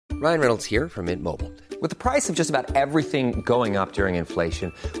Ryan Reynolds here from Mint Mobile. With the price of just about everything going up during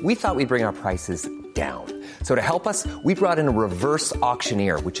inflation, we thought we'd bring our prices down. So to help us, we brought in a reverse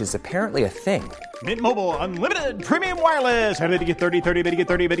auctioneer, which is apparently a thing. Mint Mobile Unlimited Premium Wireless. How to get 30, 30, bit to get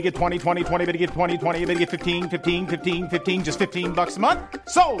 30, bit to get 20, 20, 20, bit to get 20, 20, bit to get 15, 15, 15, 15, just $15 a month?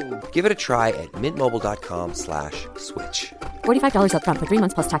 Sold! Give it a try at mintmobile.com/switch. $45 up front for 3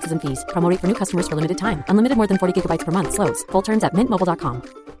 months plus taxes and fees. Promo rate for new customers for limited time. Unlimited more than 40 gigabytes per month. Slows full terms at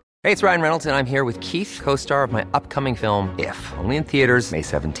mintmobile.com. Hey, it's Ryan Reynolds, and I'm here with Keith, co-star of my upcoming film, If, only in theaters May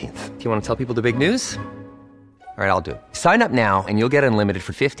 17th. Do you want to tell people the big news? All right, I'll do it. Sign up now and you'll get unlimited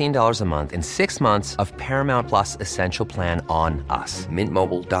for $15 a month and 6 months of Paramount Plus Essential Plan on us.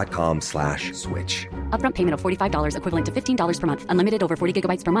 Mintmobile.com/switch. Upfront payment of $45 equivalent to $15 per month. Unlimited over 40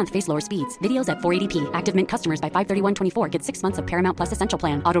 gigabytes per month. Face lower speeds. Videos at 480p. Active Mint customers by 531.24 get 6 months of Paramount Plus Essential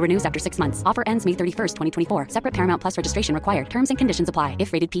Plan. Auto renews after 6 months. Offer ends May 31st, 2024. Separate Paramount Plus registration required. Terms and conditions apply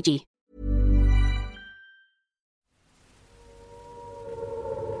if rated PG.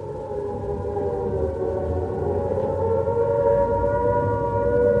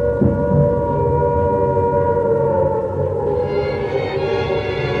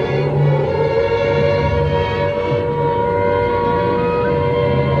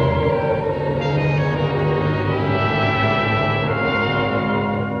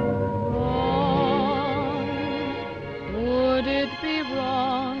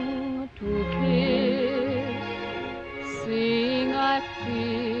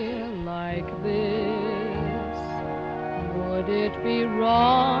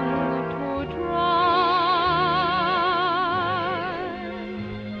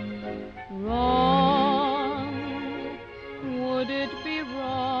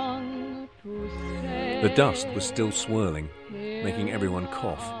 The dust was still swirling, making everyone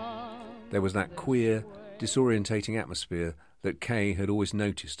cough. There was that queer, disorientating atmosphere that Kay had always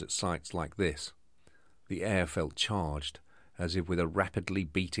noticed at sites like this. The air felt charged, as if with a rapidly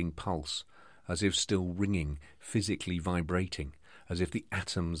beating pulse, as if still ringing, physically vibrating, as if the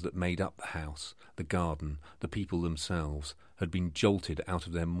atoms that made up the house, the garden, the people themselves, had been jolted out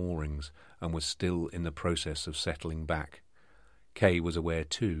of their moorings and were still in the process of settling back. Kay was aware,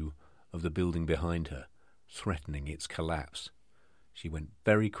 too, of the building behind her, threatening its collapse. She went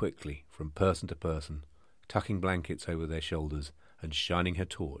very quickly from person to person, tucking blankets over their shoulders and shining her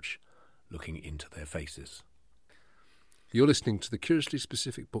torch, looking into their faces. You're listening to the Curiously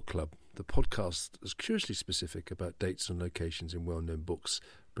Specific Book Club, the podcast that's curiously specific about dates and locations in well-known books,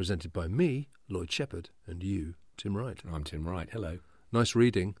 presented by me, Lloyd Shepherd, and you, Tim Wright. I'm Tim Wright. Hello. Nice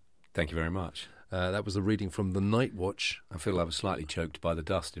reading. Thank you very much. That was the reading from The Night Watch. I feel I was slightly choked by the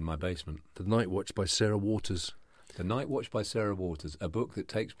dust in my basement. The Night Watch by Sarah Waters. The Night Watch by Sarah Waters, a book that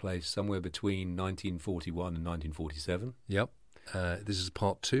takes place somewhere between 1941 and 1947. Yep. This is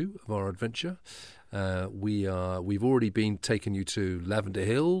part 2 of our adventure. We've already been taking you to Lavender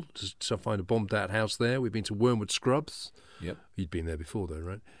Hill to find a bombed-out house there. We've been to Wormwood Scrubs. Yep. You'd been there before, though,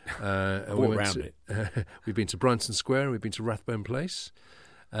 right? We've been to Bryanston Square and we've been to Rathbone Place.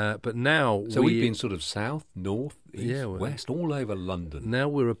 But now... So we've been sort of south, north, east, west, all over London. Now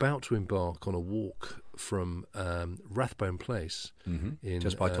we're about to embark on a walk from Rathbone Place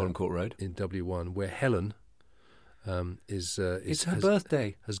just by Tottenham Court Road in W1, where Helen is... it's her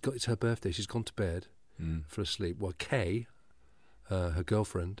birthday. It's her birthday. She's gone to bed for a sleep, while Kay, her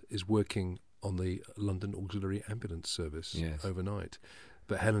girlfriend, is working on the London Auxiliary Ambulance Service overnight.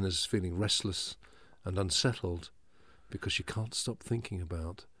 But Helen is feeling restless and unsettled because she can't stop thinking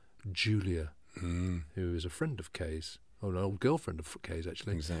about Julia, who is a friend of Kay's, or an old girlfriend of Kay's,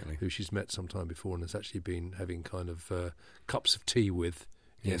 actually. Exactly. Who she's met sometime before and has actually been having kind of cups of tea with.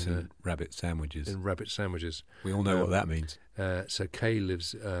 Yes, and rabbit sandwiches. In rabbit sandwiches. We all know what that means. So Kay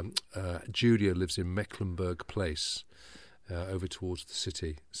lives, Julia lives in Mecklenburg Place, over towards the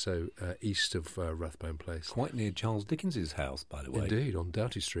city, so east of Rathbone Place. Quite near Charles Dickens's house, by the way. Indeed, on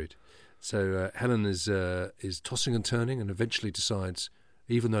Doughty Street. So Helen is tossing and turning and eventually decides,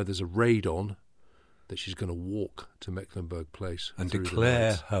 even though there's a raid on, that she's going to walk to Mecklenburg Place. And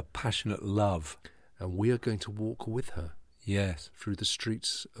declare her passionate love. And we are going to walk with her. Yes. Through the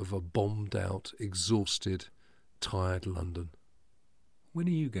streets of a bombed-out, exhausted, tired London. When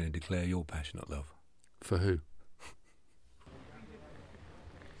are you going to declare your passionate love? For who?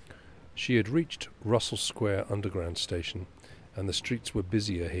 She had reached Russell Square Underground Station, and the streets were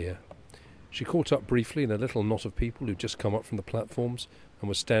busier here. She caught up briefly in a little knot of people who'd just come up from the platforms and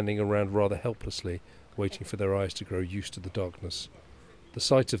were standing around rather helplessly, waiting for their eyes to grow used to the darkness. The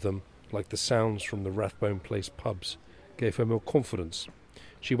sight of them, like the sounds from the Rathbone Place pubs, gave her more confidence.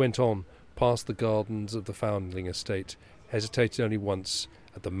 She went on, past the gardens of the Foundling Estate, hesitated only once,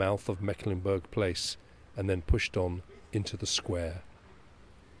 at the mouth of Mecklenburg Place and then pushed on into the square.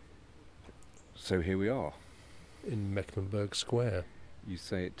 So here we are. In Mecklenburg Square. You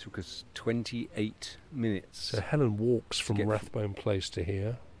say it took us 28 minutes. So Helen walks from get Rathbone Place to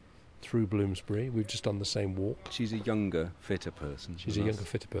here, through Bloomsbury. We've just done the same walk. She's a younger, fitter person. She's a younger,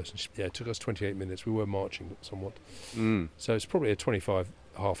 fitter person. It took us 28 minutes. We were marching somewhat. Mm. So it's probably a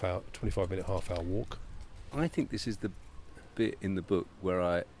 25-minute half-hour walk. I think this is the bit in the book where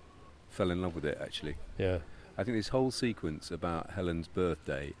I fell in love with it, actually. Yeah. I think this whole sequence about Helen's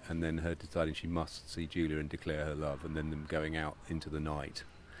birthday and then her deciding she must see Julia and declare her love, and then them going out into the night,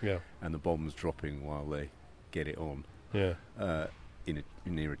 and the bombs dropping while they get it on,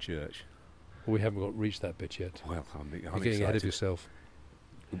 near a church. Well, we haven't reached that bit yet. Well, I'm You're getting excited. ahead of yourself.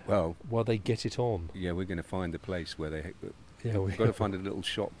 Well, while they get it on. Yeah, we're going to find the place where they. We've got to find a little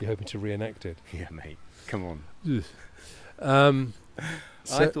shop. You're hoping to reenact it. Yeah, mate. Come on. So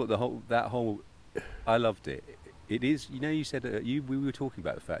I thought that whole. I loved it. It is, you said we were talking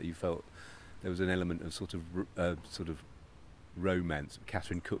about the fact you felt there was an element of sort of romance,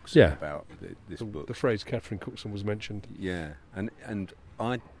 Catherine Cookson about this book. The phrase Catherine Cookson was mentioned. Yeah, and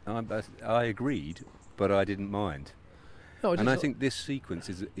I agreed, but I didn't mind. No, I think this sequence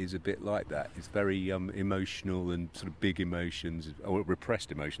is a bit like that. It's very emotional and sort of big emotions, or repressed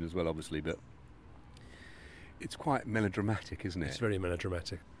emotion as well, obviously, but it's quite melodramatic, isn't it? It's very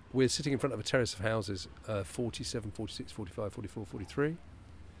melodramatic. We're sitting in front of a terrace of houses, 47, 46, 45, 44, 43.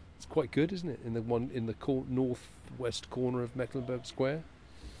 It's quite good, isn't it? In the northwest corner of Mecklenburg Square.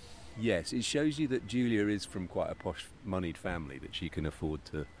 Yes, it shows you that Julia is from quite a posh, moneyed family, that she can afford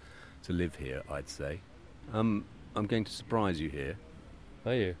to live here, I'd say. I'm going to surprise you here.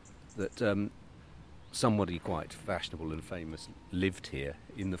 Are you? That somebody quite fashionable and famous lived here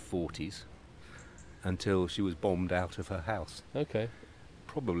in the 40s until she was bombed out of her house. Okay.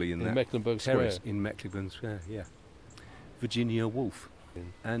 Probably in that Mecklenburg terrace Square. in Mecklenburg Square, yeah. Virginia Woolf.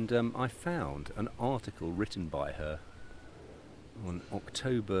 And I found an article written by her on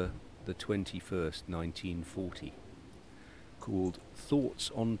October the 21st, 1940, called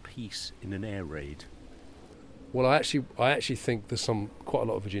 "Thoughts on Peace in an Air Raid." Well, I actually think there's quite a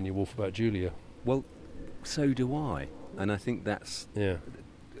lot of Virginia Woolf about Julia. Well, so do I, and I think that's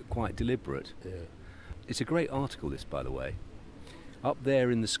quite deliberate. Yeah. It's a great article, this, by the way. Up there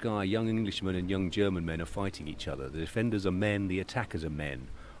in the sky, young Englishmen and young German men are fighting each other. The defenders are men, the attackers are men.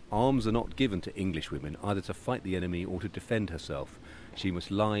 Arms are not given to English women, either to fight the enemy or to defend herself. She must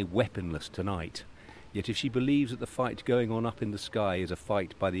lie weaponless tonight. Yet if she believes that the fight going on up in the sky is a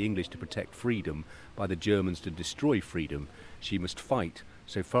fight by the English to protect freedom, by the Germans to destroy freedom, she must fight,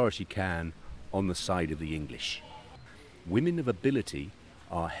 so far as she can, on the side of the English. Women of ability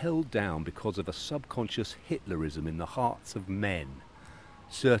are held down because of a subconscious Hitlerism in the hearts of men.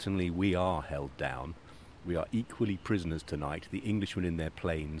 Certainly we are held down. We are equally prisoners tonight, the Englishmen in their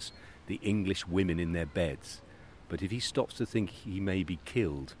planes, the English women in their beds. But if he stops to think, he may be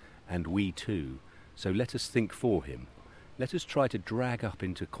killed, and we too. So let us think for him. Let us try to drag up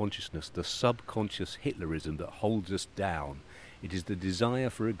into consciousness the subconscious Hitlerism that holds us down. It is the desire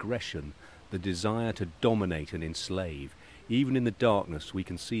for aggression, the desire to dominate and enslave. Even in the darkness we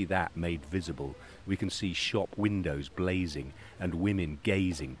can see that made visible. We can see shop windows blazing and women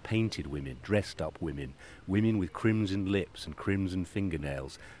gazing, painted women, dressed up women, women with crimson lips and crimson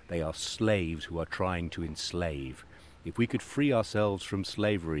fingernails. They are slaves who are trying to enslave. If we could free ourselves from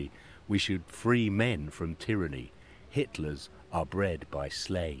slavery, we should free men from tyranny. Hitlers are bred by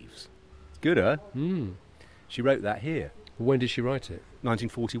slaves. Good, huh? She wrote that here. When did she write it?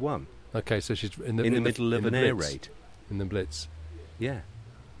 1941. Okay, so she's in the middle of an air raid. In the Blitz. Yeah.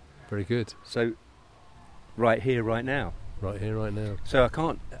 Very good. So, right here, right now. Right here, right now. So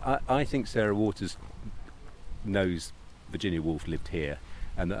I think Sarah Waters knows Virginia Woolf lived here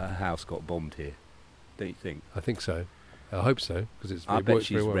and that her house got bombed here. Don't you think? I think so. I hope so, because I bet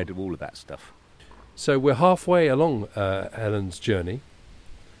she's read all of that stuff. So we're halfway along Helen's journey.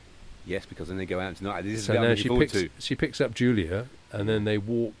 Yes, because then they go out tonight. This is so what I'm now looking forward to. she picks up Julia, and then they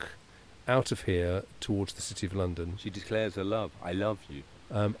walk out of here towards the City of London. She declares her love. I love you.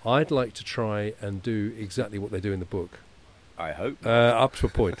 I'd like to try and do exactly what they do in the book. I hope. Up to a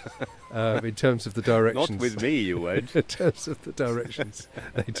point. In terms of the directions. Not with me, you won't. In terms of the directions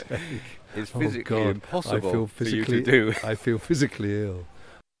they take. It's physically impossible for you to do. I feel physically ill.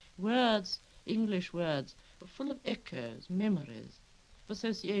 Words, English words, are full of echoes, memories,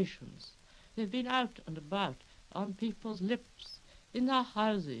 associations. They've been out and about on people's lips, in their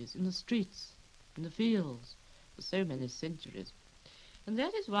houses, in the streets, in the fields, for so many centuries. And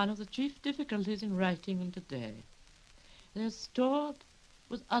that is one of the chief difficulties in writing them today. They're stored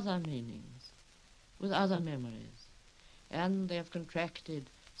with other meanings, with other memories, and they have contracted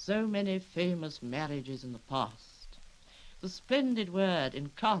so many famous marriages in the past. The splendid word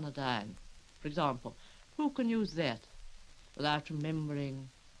incarnadine, for example, who can use that without remembering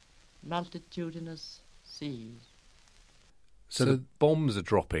multitudinous seas? So the bombs are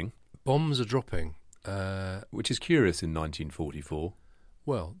dropping, Bombs are dropping. which is curious in 1944.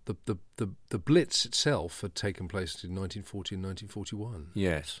 Well, the Blitz itself had taken place in 1940 and 1941.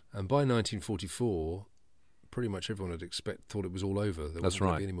 Yes. And by 1944, pretty much everyone had thought it was all over. There That's wasn't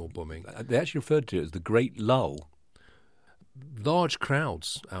going right. to be any more bombing. They actually referred to it as the Great Lull. Large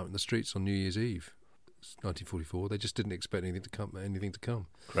crowds out in the streets on New Year's Eve, 1944. They just didn't expect anything to come.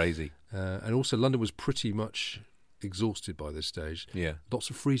 Crazy. And also, London was pretty much exhausted by this stage. Yeah.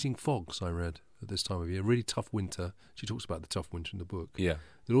 Lots of freezing fogs, I read, at this time of year. Really tough winter. She talks about the tough winter in the book. Yeah.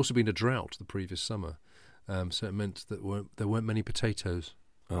 There'd also been a drought the previous summer, so it meant that there weren't many potatoes.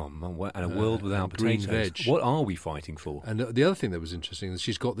 Oh, man, and a world without and green potatoes. veg. What are we fighting for? And the other thing that was interesting is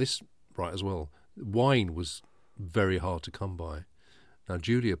she's got this right as well. Wine was very hard to come by. Now,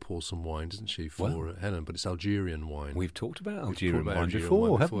 Julia pours some wine, doesn't she, for Helen, but it's Algerian wine. We've talked about We've Algerian talked about wine Algerian before,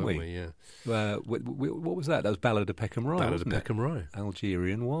 wine haven't we? Yeah. What was that? That was Ballad of Peckham Rye, Ballad of wasn't it? Peckham Rye.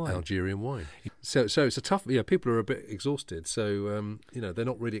 Algerian wine. Algerian wine. So it's a tough. Yeah, people are a bit exhausted. So they're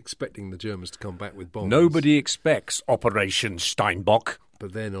not really expecting the Germans to come back with bombs. Nobody expects Operation Steinbock.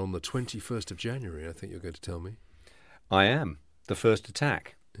 But then on the 21st of January, I think you're going to tell me. I am. The first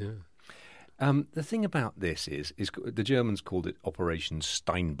attack. Yeah. The thing about this is the Germans called it Operation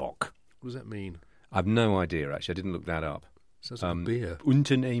Steinbock. What does that mean? I've no idea, actually. I didn't look that up. Sounds like beer.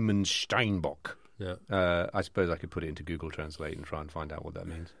 Unternehmen Steinbock. Yeah. I suppose I could put it into Google Translate and try and find out what that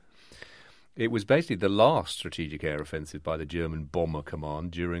means. It was basically the last strategic air offensive by the German Bomber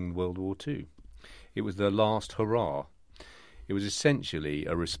Command during World War II. It was their last hurrah. It was essentially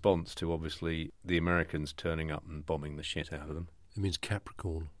a response to, obviously, the Americans turning up and bombing the shit out of them. It means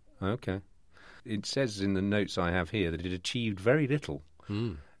Capricorn. Okay. It says in the notes I have here that it achieved very little.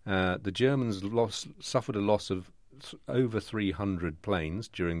 The Germans suffered a loss of over 300 planes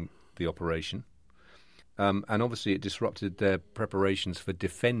during the operation. And obviously it disrupted their preparations for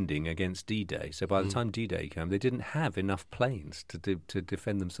defending against D-Day. So by the time D-Day came, they didn't have enough planes to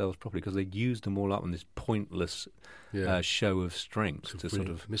defend themselves properly because they used them all up on this pointless show of strength. It's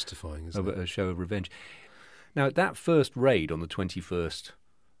really mystifying, isn't it? A show of revenge. Now, that first raid on the 21st,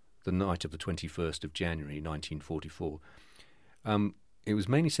 the night of the 21st of January 1944, it was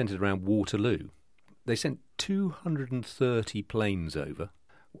mainly centred around Waterloo. They sent 230 planes over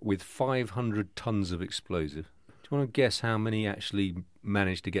with 500 tons of explosive. Do you want to guess how many actually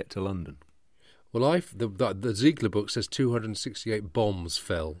managed to get to London? Well, the Ziegler book says 268 bombs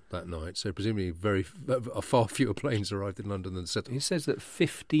fell that night, so presumably far fewer planes arrived in London than set. It says that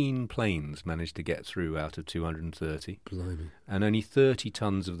 15 planes managed to get through out of 230. Blimey. And only 30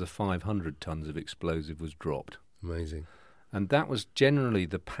 tons of the 500 tons of explosive was dropped. Amazing. And that was generally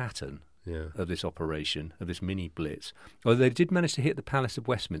the pattern of this operation, of this mini blitz. Although they did manage to hit the Palace of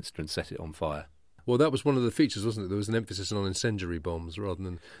Westminster and set it on fire. Well, that was one of the features, wasn't it? There was an emphasis on incendiary bombs rather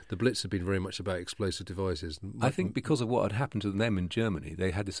than the Blitz had been very much about explosive devices. I think because of what had happened to them in Germany,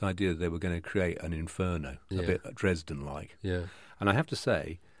 they had this idea that they were going to create an inferno, a bit Dresden-like. Yeah. And I have to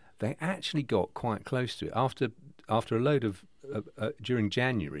say, they actually got quite close to it. After a load of, during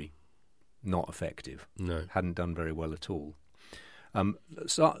January, not effective. No. Hadn't done very well at all.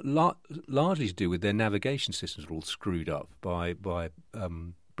 Largely to do with their navigation systems were all screwed up by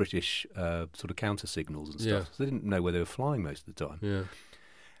British sort of counter signals and stuff. Yeah. So they didn't know where they were flying most of the time. Yeah.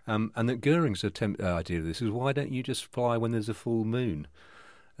 And that Goering's idea of this is, why don't you just fly when there's a full moon,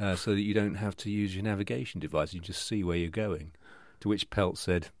 so that you don't have to use your navigation device, you just see where you're going. To which Pelt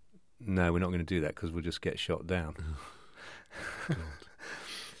said, no, we're not going to do that because we'll just get shot down.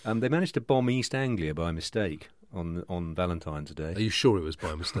 They managed to bomb East Anglia by mistake on Valentine's Day. Are you sure it was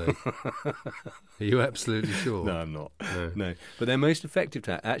by mistake? Are you absolutely sure? No, I'm not. No. But their most effective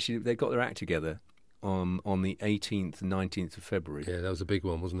attack, actually, they got their act together on the 18th and 19th of February. Yeah, that was a big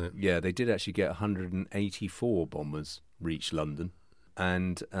one, wasn't it? Yeah, they did actually get 184 bombers reach London,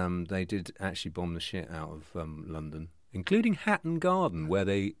 and they did actually bomb the shit out of London, including Hatton Garden, where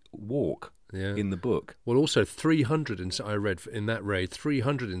they walk in the book. Well, also 300, I read in that raid,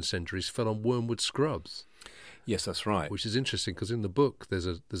 300 incendiaries fell on Wormwood Scrubs. Yes, that's right. Which is interesting because in the book there's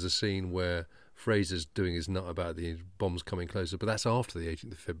a scene where Fraser's doing his nut about the bombs coming closer, but that's after the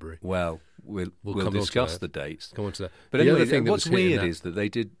 18th of February. Well, we'll come on to discuss that. the dates. Come on to that. But The anyway, other thing that what's was hitting weird that- is that they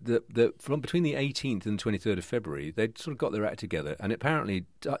did from between the 18th and 23rd of February, they'd sort of got their act together, and apparently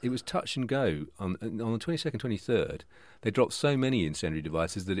it was touch and go. On the 22nd, 23rd, they dropped so many incendiary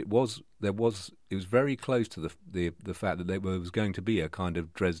devices that it was very close to the fact that there was going to be a kind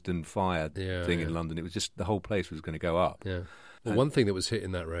of Dresden fire thing in London. It was just the whole place was going to go up. Yeah. Well, one thing that was hit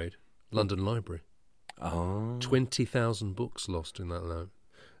in that raid, London Library. Oh. 20,000 books lost in that alone.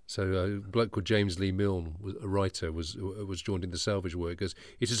 So a bloke called James Lee Milne, a writer, was joined in the salvage work. Goes,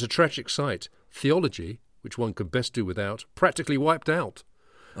 it is a tragic sight. Theology, which one can best do without, practically wiped out.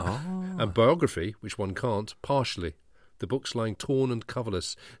 And biography, which one can't, partially. The books lying torn and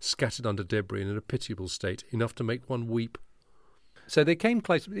coverless, scattered under debris and in a pitiable state, enough to make one weep. So they came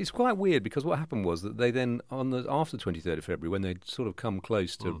close. It's quite weird because what happened was that they then, after the 23rd of February, when they'd sort of come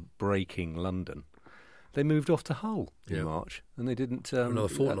close to breaking London, they moved off to Hull in March, and they didn't. Another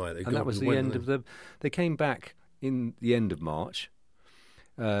fortnight. And that was the end of the. They came back in the end of March.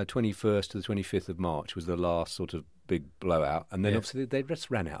 21st to the 25th of March was the last sort of big blowout, and then obviously they just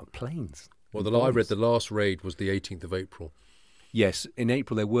ran out of planes. Well, I read the last raid was the 18th of April. Yes, in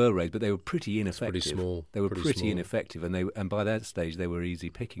April there were raids, but they were pretty ineffective. Pretty small. They were pretty small. ineffective, and by that stage they were easy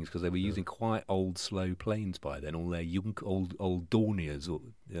pickings because they were using quite old, slow planes by then, all their old Dorniers,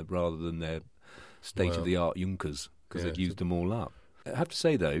 rather than their state-of-the-art Junkers, because they'd used them all up. I have to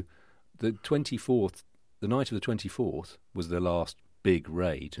say though, the night of the 24th was the last big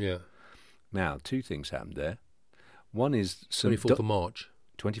raid. Yeah. Now, two things happened there. One is 24th of March.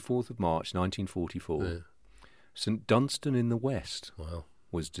 24th of March, 1944. Yeah. St Dunstan in the West Wow.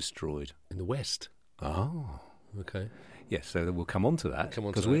 was destroyed. In the West. Oh. Okay. Yes, so we'll come on to that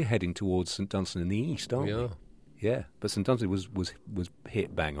because we're heading towards St Dunstan in the East, aren't we? We are. Yeah, but St Dunstan was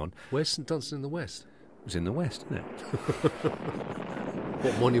hit bang on. Where's St Dunstan in the West? It was in the West, isn't it?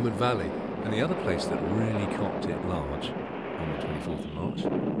 What, Monument Valley? And the other place that really copped it large on the 24th of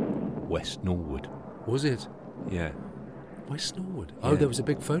March, West Norwood. Was it? Yeah. West Norwood? Yeah. Oh, there was a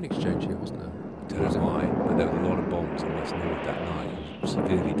big phone exchange here, wasn't there? Don't know why, but there were a lot of bombs in West Norwood that night. It was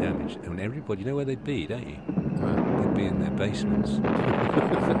severely damaged. And everybody, you know where they'd be, don't you? Right. They'd be in their basements. We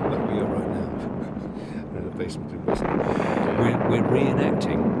are right now. We're in the basement in West Norwood. We're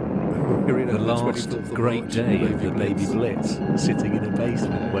reenacting the last great day of the Baby Blitz, sitting in a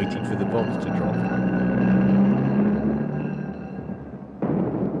basement waiting for the bombs to drop.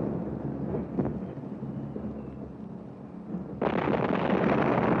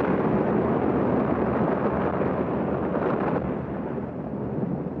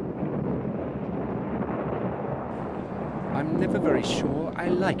 I'm never very sure I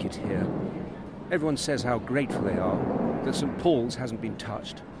like it here. Everyone says how grateful they are that St. Paul's hasn't been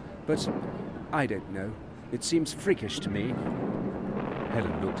touched. But I don't know. It seems freakish to me.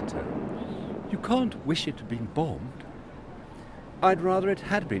 Helen looked at her. You can't wish it had been bombed. I'd rather it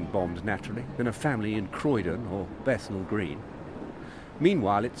had been bombed, naturally, than a family in Croydon or Bethnal Green.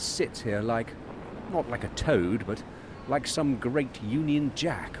 Meanwhile, it sits here like, not like a toad, but like some great Union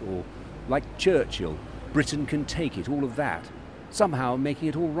Jack, or like Churchill, Britain can take it, all of that, somehow making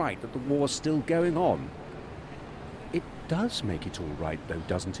it all right that the war's still going on. It does make it all right, though,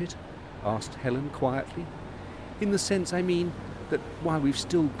 doesn't it? Asked Helen quietly. In the sense, I mean, that while we've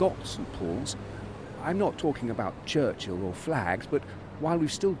still got St. Paul's, I'm not talking about Churchill or flags, but while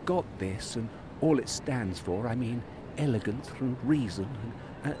we've still got this and all it stands for, I mean elegance and reason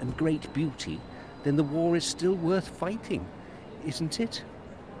and great beauty, then the war is still worth fighting, isn't it?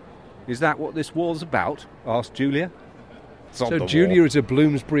 Is that what this war's about? Asked Julia. So Julia is a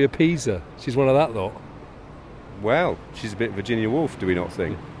Bloomsbury appeaser. She's one of that lot. Well, she's a bit Virginia Woolf, do we not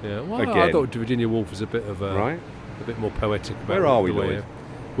think? Yeah, well, Again. I thought Virginia Woolf was a bit of Right. a bit more poetic about Where are we, the way- Lloyd?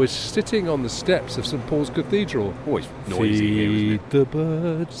 We're sitting on the steps of St Paul's Cathedral. Always noisy here, isn't Feed the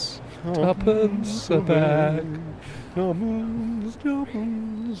birds, tuppence a bag.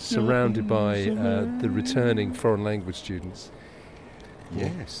 Surrounded by the returning foreign language students.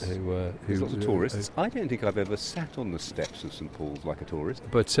 Yes. Who There's lots of tourists. I don't think I've ever sat on the steps of St Paul's like a tourist.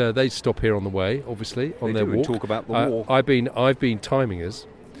 But they stop here on the way, obviously, on They their do, and walk. talk about the war. I've been timing us.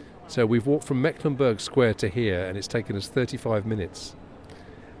 So we've walked from Mecklenburg Square to here, and it's taken us 35 minutes.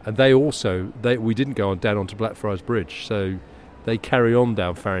 And we didn't go down onto Blackfriars Bridge, so they carry on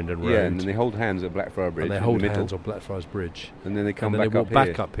down Farringdon Road. Yeah, and then they hold hands at Blackfriars Bridge. and they in hold the middle, hands on Blackfriars Bridge. and then they come and then back they walk up back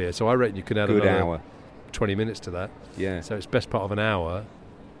here. up here. So I reckon you can add Good another hour. 20 minutes to that. Yeah. So it's best part of an hour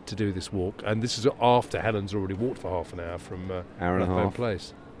to do this walk. And this is after Helen's already walked for half an hour from Hour and a Rathbone half.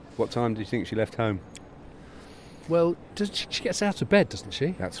 Place. What time do you think she left home? Well, she gets out of bed, doesn't she?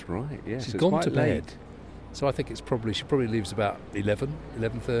 That's right. Yes, She's it's gone quite to late. bed. So I think she probably leaves about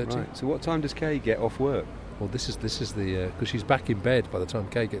 11:30. Right. So what time does Kay get off work? Well, this is the because she's back in bed by the time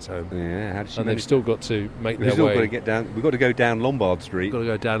Kay gets home. Yeah, how does she and they've still got to make their way. We've got to go down Lombard Street. We've got to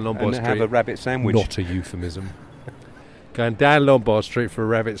go down Lombard Street and have a rabbit sandwich. Not a euphemism. Going down Lombard Street for a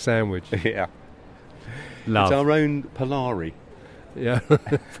rabbit sandwich. Yeah. Love. It's our own Polari. Yeah,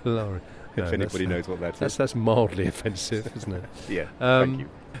 Polari. If anybody knows what that is. That's mildly offensive, isn't it? Yeah, thank you.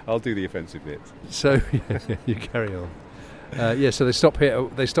 I'll do the offensive bits. So, you carry on. So they stop here.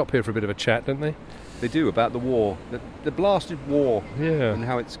 They stop here for a bit of a chat, don't they? They do, about the war, the blasted war, yeah, and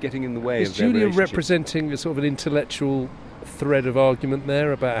how it's getting in the way of their Julia relationship. representing a sort of an intellectual thread of argument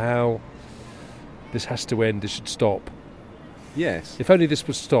there about how this has to end, this should stop? Yes. If only this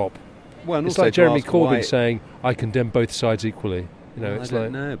would stop. Well, and it's also like Jeremy to Corbyn saying, I condemn both sides equally. You know, well, it's I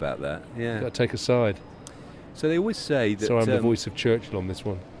don't know about that. Yeah. You've got to take a side. So they always say that... So I'm the voice of Churchill on this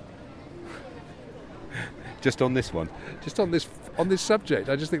one. Just on this one? Just on this subject.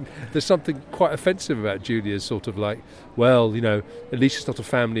 I just think there's something quite offensive about Julia's sort of like, well, you know, at least it's not a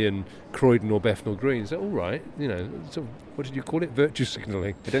family in Croydon or Bethnal Green. So, all right, you know, sort of, what did you call it? Virtue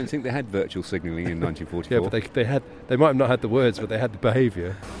signalling. I don't think they had virtual signalling in 1944. Yeah, but they might have not had the words, but they had the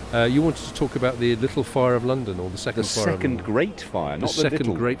behaviour. You wanted to talk about the Little Fire of London, or the Second Fire of London? The Second Great Fire, not the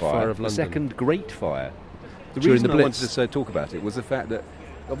Little Great Fire of London. The Second Great Fire. The During reason the I Blitz. wanted to talk about it was the fact that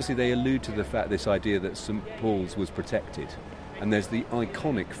obviously they allude to this idea that St Paul's was protected, and there's the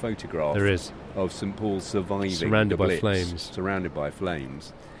iconic photograph of St Paul's surviving surrounded the Blitz, by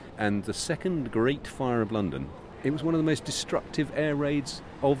flames. And the Second Great Fire of London, it was one of the most destructive air raids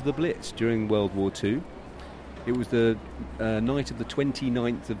of the Blitz during World War II. It was the night of the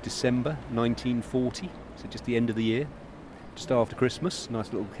 29th of December 1940, so just the end of the year, just after Christmas.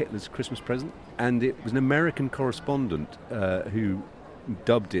 Nice little Hitler's Christmas present. And it was an American correspondent who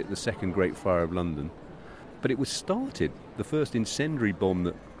dubbed it the Second Great Fire of London. But it was started, the first incendiary bomb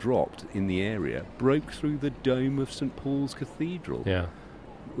that dropped in the area broke through the dome of St Paul's Cathedral,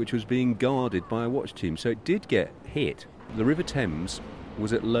 which was being guarded by a watch team. So it did get hit. The River Thames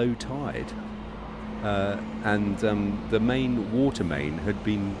was at low tide, and the main water main had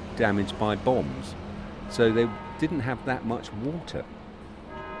been damaged by bombs. So they didn't have that much water.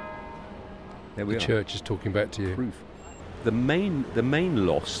 There we are. The church is talking back to you. Proof. The main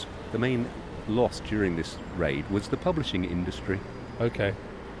loss during this raid was the publishing industry. Okay.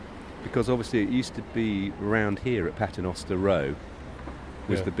 Because obviously it used to be around here at Paternoster Row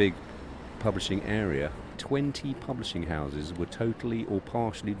was the big publishing area. 20 publishing houses were totally or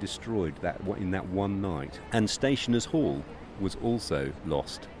partially destroyed in that one night. And Stationers' Hall was also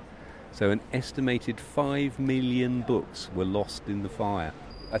lost. So an estimated 5 million books were lost in the fire.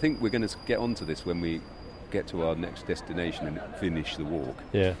 I think we're going to get onto this when we get to our next destination and finish the walk.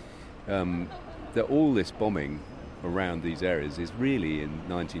 Yeah. That all this bombing around these areas is really in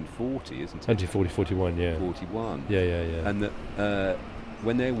 1940, isn't it? 1940, 41, yeah. 41. Yeah. And that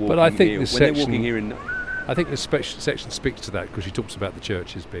when they're walking but I think here, they're walking here in... I think this section speaks to that because she talks about the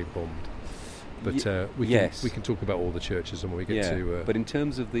churches being bombed. But we can talk about all the churches and when we get to... But in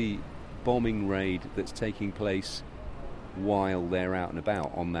terms of the bombing raid that's taking place while they're out and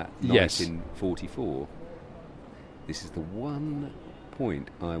about on that night in 44, this is the one point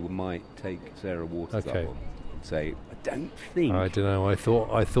I might take Sarah Waters up on and say, I don't think... I don't know. I thought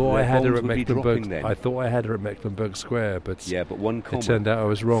I had her at Mecklenburg. I thought I had her at Mecklenburg Square, but one comma. It turned out I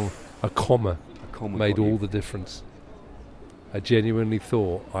was wrong. A comma made all the difference. I genuinely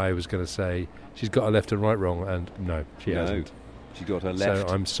thought I was going to say she's got her left and right wrong, and no, she hasn't. She got her left.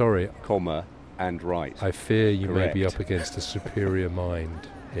 So I'm sorry. Comma and right. I fear you may be up against a superior mind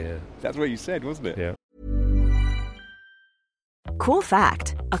here. That's what you said, wasn't it? Yeah. Cool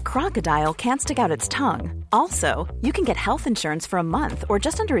fact, a crocodile can't stick out its tongue. Also, you can get health insurance for a month or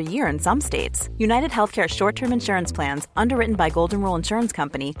just under a year in some states. United Healthcare short-term insurance plans, underwritten by Golden Rule Insurance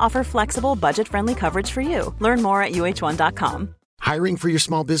Company, offer flexible, budget-friendly coverage for you. Learn more at UH1.com. Hiring for your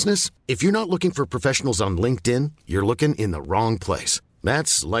small business? If you're not looking for professionals on LinkedIn, you're looking in the wrong place.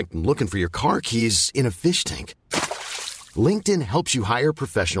 That's like looking for your car keys in a fish tank. LinkedIn helps you hire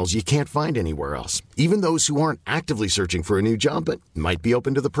professionals you can't find anywhere else, even those who aren't actively searching for a new job but might be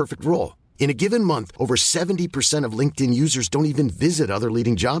open to the perfect role. In a given month, over 70% of LinkedIn users don't even visit other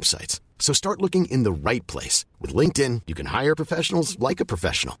leading job sites. So start looking in the right place. With LinkedIn, you can hire professionals like a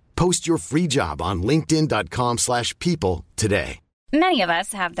professional. Post your free job on linkedin.com/people today. Many of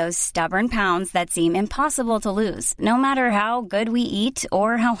us have those stubborn pounds that seem impossible to lose, no matter how good we eat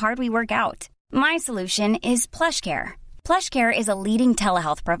or how hard we work out. My solution is PlushCare. PlushCare is a leading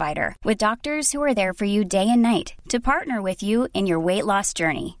telehealth provider with doctors who are there for you day and night to partner with you in your weight loss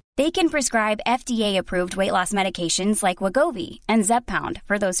journey. They can prescribe FDA-approved weight loss medications like Wegovy and Zepbound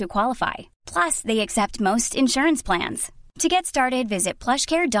for those who qualify. Plus, they accept most insurance plans. To get started, visit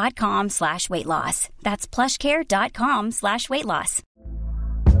plushcare.com/weightloss. That's plushcare.com/weightloss.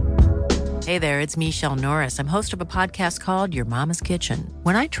 Hey there, it's Michelle Norris. I'm host of a podcast called Your Mama's Kitchen.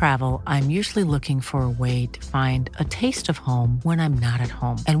 When I travel, I'm usually looking for a way to find a taste of home when I'm not at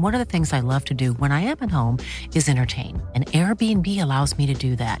home. And one of the things I love to do when I am at home is entertain. And Airbnb allows me to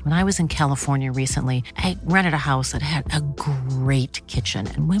do that. When I was in California recently, I rented a house that had a great kitchen.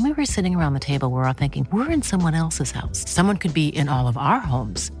 And when we were sitting around the table, we were all thinking, we're in someone else's house. Someone could be in all of our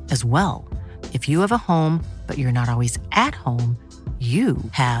homes as well. If you have a home, but you're not always at home, you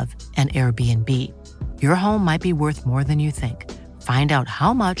have an Airbnb. Your home might be worth more than you think. Find out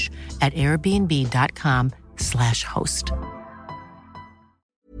how much at airbnb.com/host.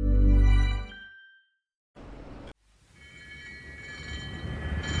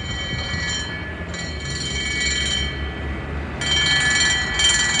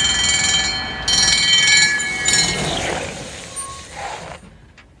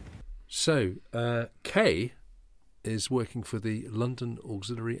 So, Kay is working for the London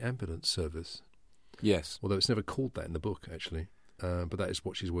Auxiliary Ambulance Service. Yes. Although it's never called that in the book, actually. But that is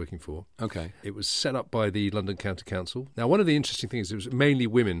what she's working for. Okay. It was set up by the London County Council. Now, one of the interesting things, it was mainly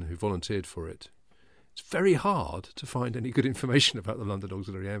women who volunteered for it. It's very hard to find any good information about the London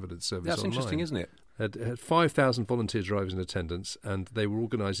Auxiliary Ambulance Service That's online. interesting, isn't it? It had 5,000 volunteer drivers in attendance, and they were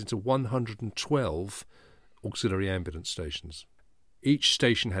organised into 112 auxiliary ambulance stations. Each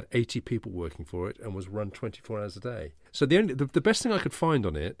station had 80 people working for it and was run 24 hours a day. So the best thing I could find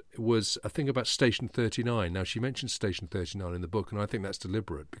on it was a thing about Station 39. Now, she mentions Station 39 in the book, and I think that's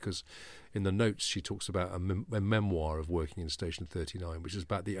deliberate because in the notes she talks about a memoir of working in Station 39, which is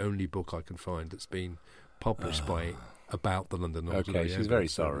about the only book I can find that's been published about the London Auxiliary Okay, she's very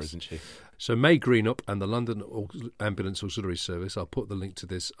thorough, isn't she? So May Greenup and the London Ambulance Auxiliary Service, I'll put the link to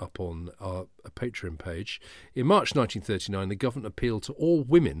this up on our Patreon page. In March 1939, the government appealed to all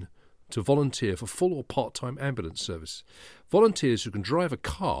women to volunteer for full or part-time ambulance service. Volunteers who can drive a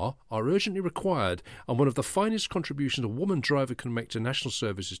car are urgently required, and one of the finest contributions a woman driver can make to national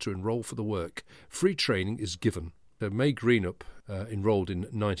service is to enrol for the work. Free training is given. So May Greenup enrolled in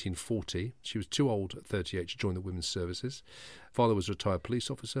 1940. She was too old at 38 to join the women's services. Father was a retired police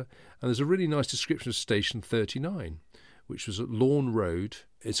officer. And there's a really nice description of Station 39, which was at Lawn Road,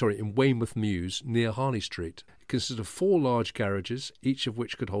 in Weymouth Mews, near Harley Street. It consisted of 4 large garages, each of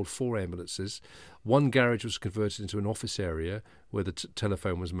which could hold 4 ambulances. One garage was converted into an office area where the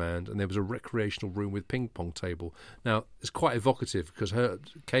telephone was manned, and there was a recreational room with ping-pong table. Now, it's quite evocative because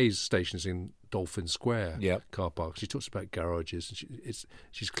Kay's station is in Dolphin Square car park. She talks about garages, and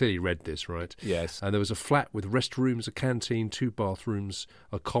she's clearly read this, right? Yes. And there was a flat with restrooms, a canteen, 2 bathrooms,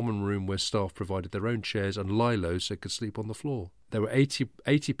 a common room where staff provided their own chairs and lilos so they could sleep on the floor. There were 80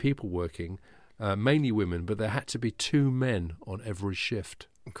 people working, mainly women, but there had to be 2 men on every shift.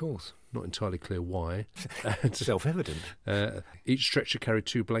 Of course. Not entirely clear why. Self-evident. Each stretcher carried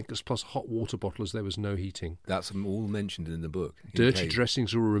 2 blankets plus a hot water bottle as there was no heating. That's all mentioned in the book. Dirty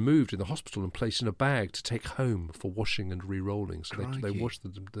dressings were removed in the hospital and placed in a bag to take home for washing and re-rolling. So they washed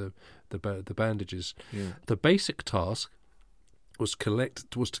the bandages. Yeah. The basic task was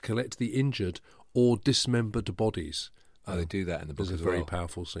to collect the injured or dismembered bodies. Oh, they do that in the book There's as a well. very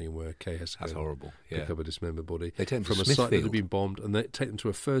powerful scene where Kay has to That's horrible. pick up a dismembered body. They take them from to a site that had Smithfield. been bombed, and they take them to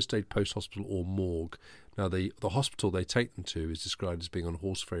a first aid post hospital or morgue. Now, the hospital they take them to is described as being on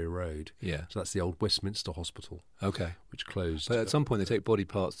Horseferry Road. Yeah. So that's the old Westminster Hospital. Okay. Which closed. But at some point they take body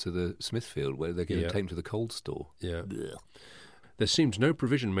parts to the Smithfield where they're going to Yeah. take them to the cold store. Yeah. There seemed no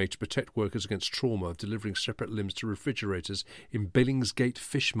provision made to protect workers against trauma of delivering separate limbs to refrigerators in Billingsgate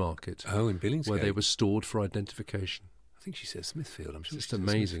Fish Market. Oh, in Billingsgate. Where they were stored for identification. I think she says Smithfield. I'm sure It's she just says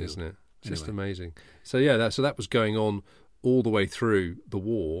amazing, Smithfield. isn't it? It's just Anyway. amazing. So yeah, that was going on all the way through the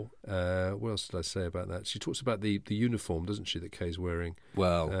war. What else did I say about that? She talks about the uniform, doesn't she, that Kay's wearing?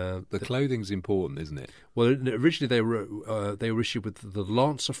 Well, the clothing's important, isn't it? Well, originally they were issued with the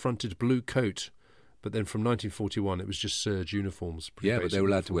Lancer-fronted blue coat, but then from 1941 it was just serge uniforms. Yeah, but basic they were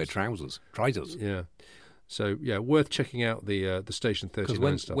allowed to wear uniforms. trousers. Yeah. So yeah, worth checking out the Station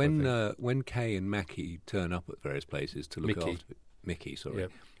 39 stuff. Because when Kay and Mackie turn up at various places to look Mickey. after Mickey, sorry.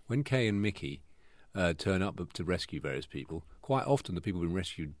 Yep. When Kay and Mickey turn up to rescue various people, quite often the people being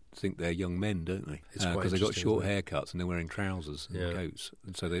rescued think they're young men, don't they? It's quite because they've got interesting, short isn't haircuts and they're wearing trousers and Yeah. coats.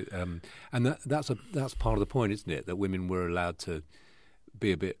 And so they and that's part of the point, isn't it? That women were allowed to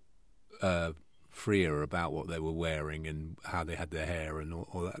be a bit freer about what they were wearing and how they had their hair and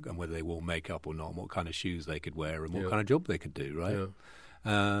all that, and whether they wore makeup or not, and what kind of shoes they could wear and what Yeah. kind of job they could do, right? Yeah.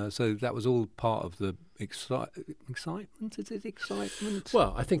 So that was all part of the excitement. Is it excitement?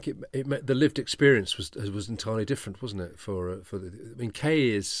 Well, I think the lived experience was entirely different, wasn't it? Kay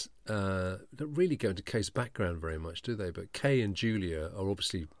is don't really go into Kay's background very much, do they? But Kay and Julia are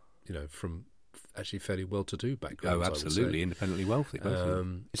obviously, from actually fairly well-to-do backgrounds. Oh, absolutely, independently wealthy.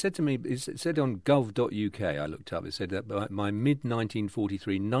 It said to me, it said on gov.uk, I looked up, it said that by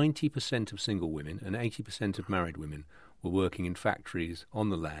mid-1943, 90% of single women and 80% of married women were working in factories on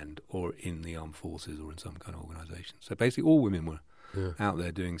the land or in the armed forces or in some kind of organisation. So basically all women were out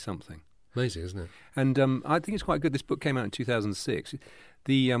there doing something. Amazing, isn't it? And I think it's quite good. This book came out in 2006.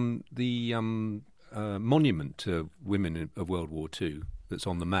 The monument to women of World War II that's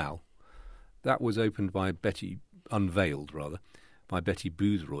on the Mall, that was opened by unveiled by Betty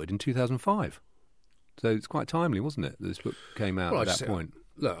Boothroyd in 2005. So it's quite timely, wasn't it, that this book came out at that point?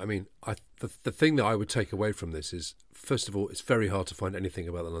 Look, the thing that I would take away from this is, first of all, it's very hard to find anything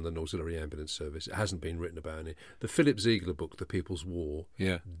about the London Auxiliary Ambulance Service. It hasn't been written about any. The Philip Ziegler book, The People's War,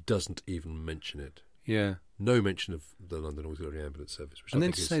 doesn't even mention it. Yeah. No mention of the London Auxiliary Ambulance Service. And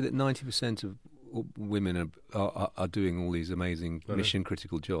then to say that 90% of women are doing all these amazing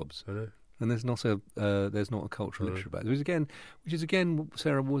mission-critical jobs. I know. And there's not a cultural literature about it. Which is again,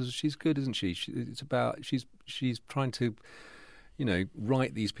 Sarah she's good, isn't she? It's about she's trying to,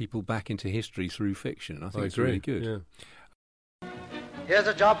 write these people back into history through fiction. I think it's really good. Yeah. Here's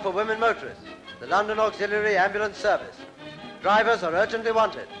a job for women motorists. The London Auxiliary Ambulance Service. Drivers are urgently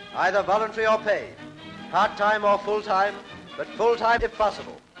wanted, either voluntary or paid, part-time or full-time, but full-time if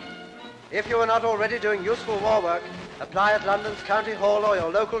possible. If you are not already doing useful war work, apply at London's County Hall or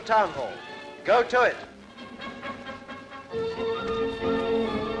your local town hall. Go to it.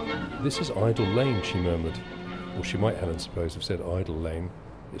 This is Idle Lane, she murmured. Or she might, Helen suppose, have said Idle Lane.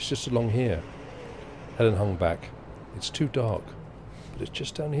 It's just along here. Helen hung back. It's too dark. But it's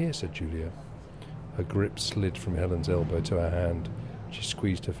just down here, said Julia. Her grip slid from Helen's elbow to her hand. She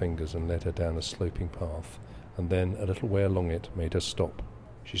squeezed her fingers and led her down a sloping path, and then, a little way along it, made her stop.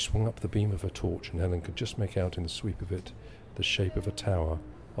 She swung up the beam of her torch, and Helen could just make out in the sweep of it the shape of a tower,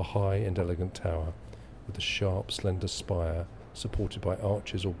 a high and elegant tower, with a sharp, slender spire supported by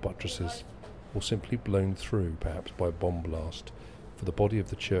arches or buttresses, or simply blown through, perhaps by bomb blast, for the body of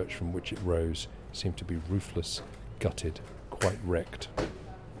the church from which it rose seemed to be roofless, gutted, quite wrecked.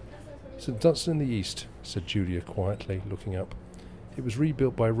 St Dunstan in the east, said Julia quietly, looking up. It was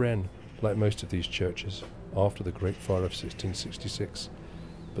rebuilt by Wren, like most of these churches, after the Great Fire of 1666,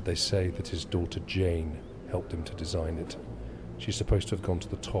 but they say that his daughter Jane helped him to design it. She's supposed to have gone to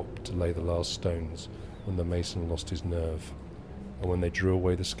the top to lay the last stones when the mason lost his nerve, and when they drew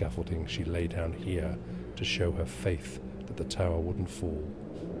away the scaffolding she lay down here to show her faith that the tower wouldn't fall.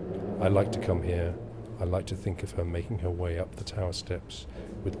 I like to come here. I like to think of her making her way up the tower steps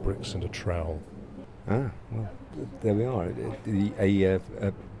with bricks and a trowel. Ah, well, there we are.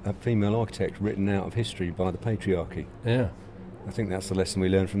 A female architect written out of history by the patriarchy. Yeah. I think that's the lesson we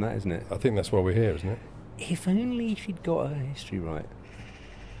learn from that, isn't it? I think that's why we're here, isn't it? If only she'd got her history right.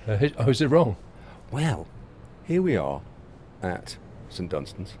 Is it wrong? Well, here we are at St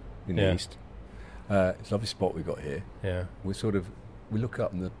Dunstan's in the east. It's a lovely spot we've got here. Yeah. We look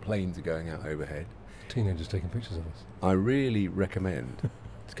up and the planes are going out overhead. Teenagers taking pictures of us. I really recommend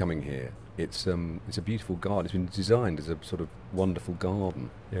coming here. It's a beautiful garden. It's been designed as a sort of wonderful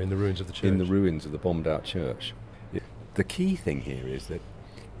garden. Yeah, in the ruins of the church. In the ruins of the bombed-out church. The key thing here is that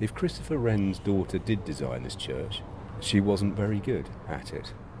if Christopher Wren's daughter did design this church, she wasn't very good at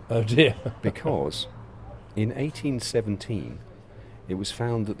it. Oh dear. Because in 1817, it was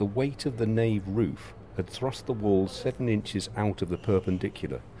found that the weight of the nave roof had thrust the walls 7 inches out of the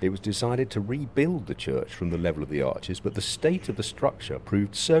perpendicular. It was decided to rebuild the church from the level of the arches, but the state of the structure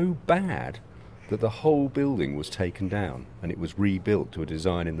proved so bad that the whole building was taken down, and it was rebuilt to a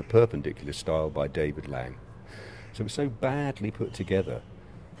design in the perpendicular style by David Lang. So it was so badly put together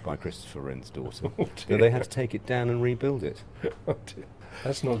by Christopher Wren's daughter that they had to take it down and rebuild it. Oh dear.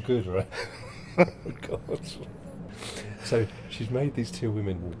 That's not good, right? Oh God. So she's made these two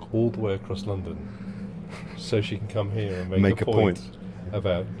women walk all the way across London so she can come here and make a point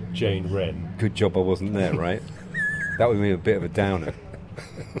about Jane Wren. Good job I wasn't there, right? That would be a bit of a downer.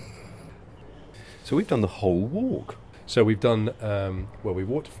 So we've done the whole walk. So we've done, we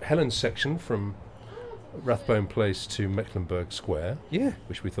walked Helen's section from Rathbone Place to Mecklenburgh Square,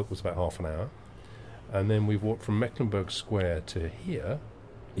 which we thought was about half an hour. And then we've walked from Mecklenburgh Square to here.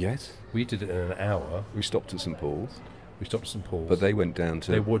 Yes. We did it in an hour. We stopped at St Paul's. But they went down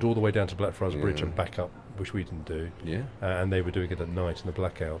to... They walked all the way down to Blackfriars Bridge and back up, which we didn't do. Yeah. And they were doing it at night in the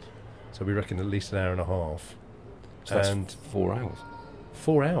blackout. So we reckon at least an hour and a half. So that's 4 hours.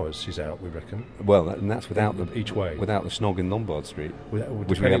 4 hours she's out, we reckon. Well, and that's without each way. Without the snog in Lombard Street, Without,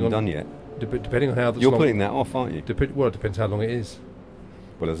 which we haven't done yet. Depending on how... You're putting that off, aren't you? Well, it depends how long it is.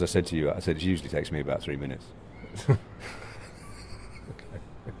 Well, as I said to you, I said it usually takes me about 3 minutes.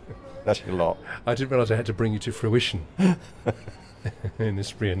 That's a lot. I didn't realise I had to bring you to fruition in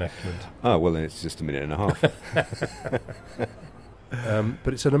this reenactment. Oh, well, then it's just a minute and a half.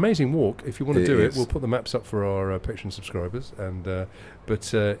 But it's an amazing walk. If you want to do is. it, we'll put the maps up for our Patreon subscribers. And but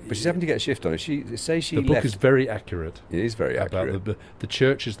she's having to get a shift on it. The book is very accurate. It is very accurate about the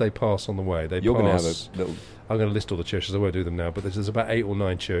churches they pass on the way. You're going to have a little. I'm going to list all the churches. I won't do them now, but there's about 8 or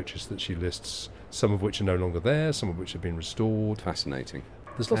 9 churches that she lists. Some of which are no longer there. Some of which have been restored. Fascinating.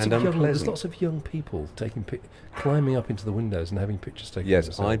 There's lots of young people climbing up into the windows and having pictures taken.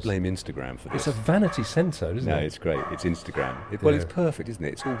 Yes, I blame Instagram for this. It's a vanity centre, isn't it? No, it's great. It's Instagram. It's perfect, isn't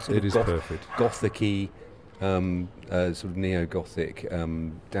it? It's all sort of perfect. Gothic-y, sort of neo-Gothic,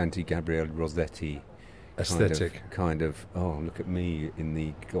 Dante Gabriele Rossetti aesthetic. Kind of, oh, look at me in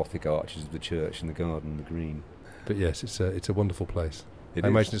the Gothic arches of the church and the garden and the green. But yes, it's a wonderful place. I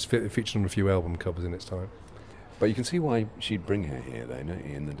imagine it's featured on a few album covers in its time. But you can see why she'd bring her here, though, don't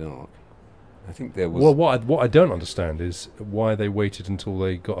you, in the dark? I think there was... Well, what I don't understand is why they waited until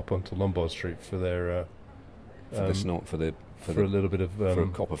they got up onto Lombard Street for their... for a little bit of... for a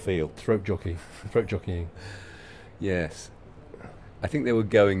copper field. Throat jockeying. Yes. I think they were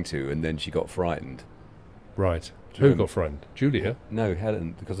going to, and then she got frightened. Right. Who got frightened? Julia? No,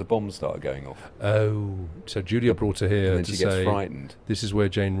 Helen, because the bombs started going off. Oh, so Julia brought her here and then she gets frightened. This is where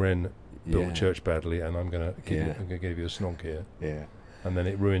Jane Wren built the church badly, and I'm going to give you a snog here. Yeah. And then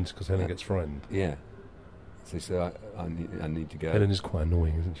it ruins because Helen gets frightened. Yeah. So I need to go. Helen is quite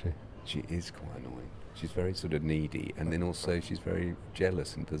annoying, isn't she? She is quite annoying. She's very sort of needy, and then also she's very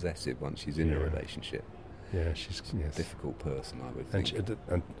jealous and possessive once she's in a relationship. Yeah, she's a difficult person, I would think.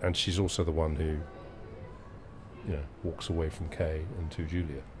 And she's also the one who, walks away from Kay and to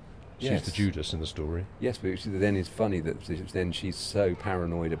Julia. She's the Judas in the story. Yes, but then it's funny that then she's so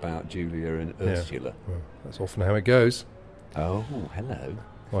paranoid about Julia and Ursula. Well, that's often how it goes. Oh, hello.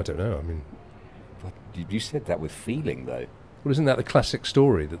 I don't know. I mean, you said that with feeling, though. Well, isn't that the classic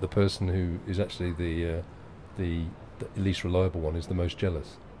story that the person who is actually the least reliable one is the most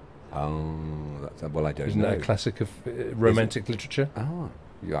jealous? Oh, well, I don't know. Isn't that a classic of romantic literature? Oh,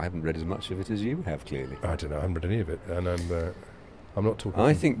 I haven't read as much of it as you have, clearly. I don't know. I haven't read any of it, and I'm not talking.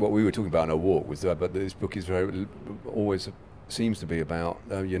 I think what we were talking about on our walk was that, but this book is always seems to be about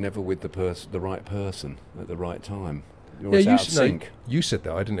you're never with the right person at the right time. You're out of sync. You said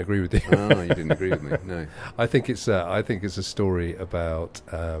that. I didn't agree with you. Oh, you didn't agree with me. No. I think it's a story about.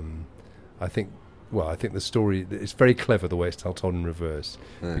 I think the story is very clever the way it's told in reverse,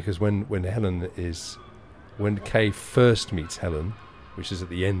 because when Kay first meets Helen, which is at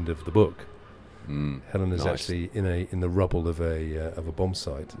the end of the book. Helen is actually in the rubble of a bomb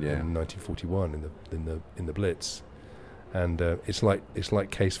site in 1941 in the Blitz, and it's like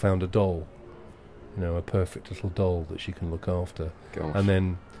Kay's found a doll, a perfect little doll that she can look after. Gosh. And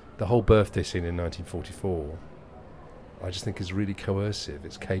then the whole birthday scene in 1944, I just think is really coercive.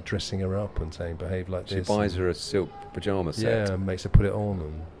 It's Kay dressing her up and saying behave like this. She buys her a silk pyjama set. Yeah, and makes her put it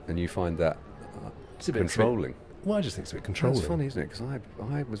on, and you find that it's a bit controlling. Well, I just think it's a bit controlling. That's funny, isn't it? Because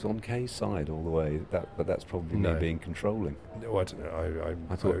I was on Kay's side all the way, but that's probably me being controlling. No, I don't know.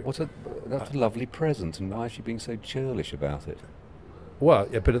 I thought, that's a lovely present, and why is she being so churlish about it? Well,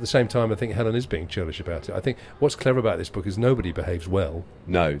 yeah, but at the same time, I think Helen is being churlish about it. I think what's clever about this book is nobody behaves well.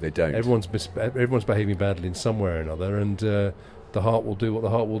 No, they don't. Everyone's behaving badly in some way or another, and the heart will do what the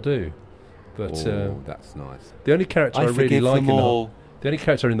heart will do. But that's nice. The only character I really like the only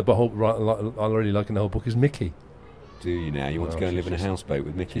character in the whole I really like in the whole book is Mickey. Do you now? You want to go and live in a houseboat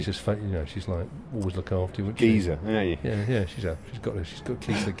with Mickey? She's just, she's like always look after you. Geezer, yeah. She's got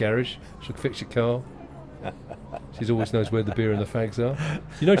keys to the garage. She'll fix your car. She always knows where the beer and the fags are.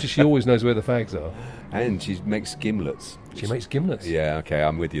 You notice she always knows where the fags are. And she makes gimlets. She makes gimlets. Yeah, okay,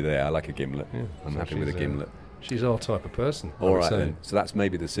 I'm with you there. I like a gimlet. Yeah, I'm happy with a gimlet. She's our type of person. All right then. So that's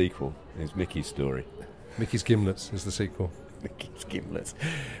maybe the sequel. Is Mickey's story. Mickey's Gimlets is the sequel.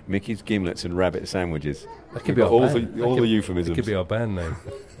 Mickey's Gimlets and rabbit sandwiches. That could be all the euphemisms. It could be our band name.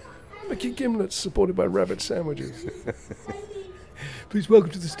 Mickey Gimlets, supported by rabbit sandwiches. Please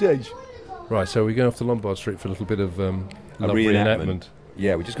welcome to the stage. Right, so we're going off to Lombard Street for a little bit of a reenactment.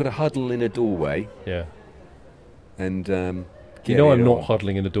 Yeah, we just got to huddle in a doorway. Yeah. And I'm not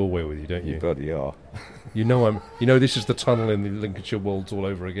huddling in a doorway with you, don't you? You bloody are. You know this is the tunnel in the Lincolnshire Wolds all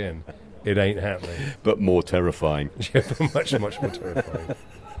over again. It ain't happening. But more terrifying. Yeah, but much more terrifying.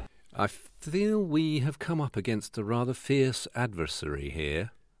 I feel we have come up against a rather fierce adversary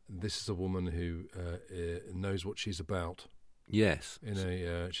here. This is a woman who knows what she's about. Yes.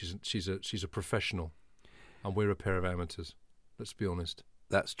 She's a professional, and we're a pair of amateurs. Let's be honest.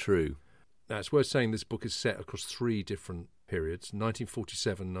 That's true. Now, it's worth saying this book is set across 3 different periods,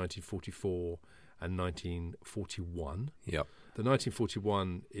 1947, 1944, and 1941. Yep. The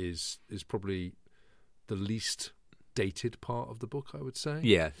 1941 is probably the least dated part of the book, I would say.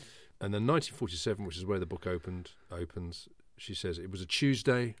 Yeah. And then 1947, which is where the book opens, she says, it was a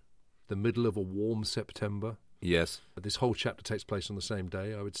Tuesday, the middle of a warm September. Yes. This whole chapter takes place on the same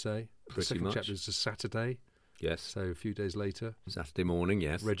day, I would say. The second chapter is a Saturday. Yes. So a few days later. Saturday morning,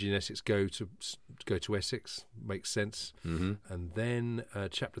 yes. Reggie and Essex go to Essex. Makes sense. Mm-hmm. And then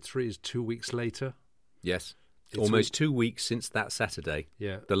chapter 3 is 2 weeks later. Yes. Almost 2 weeks since that Saturday.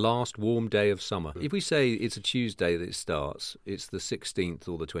 Yeah. The last warm day of summer. If we say it's a Tuesday that it starts, it's the 16th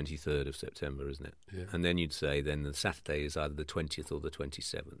or the 23rd of September, isn't it? Yeah. And then you'd say then the Saturday is either the 20th or the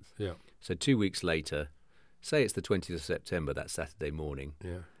 27th. Yeah. So 2 weeks later, say it's the 20th of September, that Saturday morning.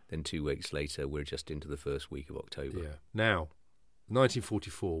 Yeah. Then 2 weeks later, we're just into the first week of October. Yeah. Now,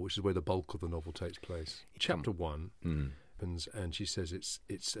 1944, which is where the bulk of the novel takes place. Chapter 1 happens, and she says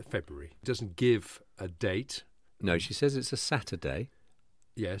it's February. It doesn't give a date. No, she says it's a Saturday.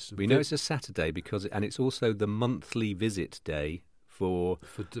 Yes. We know it's a Saturday because and it's also the monthly visit day for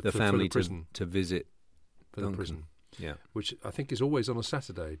the family to visit for the prison. Yeah. Which I think is always on a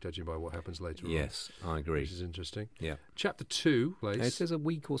Saturday, judging by what happens later on. Yes, I agree. Which is interesting. Yeah. Chapter 2 place. It says a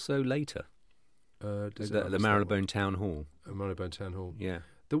week or so later. The Marylebone Town Hall. Marylebone Town Hall. Yeah.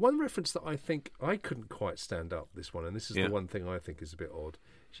 The one reference that I think I couldn't quite stand up, this one, and this is the one thing I think is a bit odd.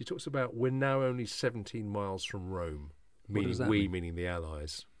 She talks about we're now only 17 miles from Rome, meaning the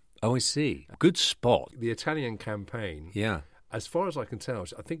Allies. Oh, I see. Good spot. The Italian campaign. Yeah. As far as I can tell,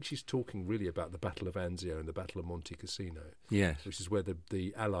 I think she's talking really about the Battle of Anzio and the Battle of Monte Cassino. Yes. Which is where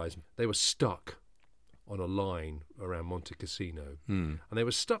the Allies, they were stuck on a line around Monte Cassino. And they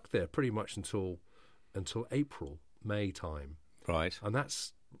were stuck there pretty much until April, May time. Right. And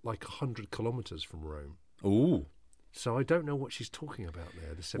that's like 100 kilometres from Rome. Ooh. So I don't know what she's talking about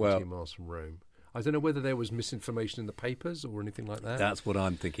there, the 17 miles from Rome. I don't know whether there was misinformation in the papers or anything like that. That's what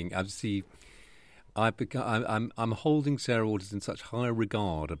I'm thinking. I'm holding Sarah Waters in such high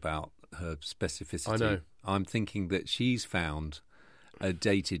regard about her specificity. I know. I'm thinking that she's found a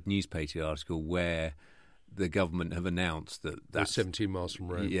dated newspaper article where the government have announced that that's 17 miles from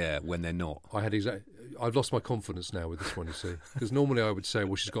Rome. Yeah, when they're not. I've lost my confidence now with this one, you see, because normally I would say,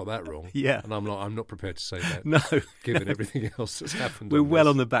 well, she's got that wrong. Yeah, and I'm not prepared to say that. No, given everything else that's happened. We're well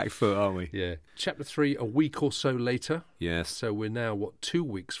on the back foot, aren't we? Yeah. Chapter 3, a week or so later. Yes. So we're now 2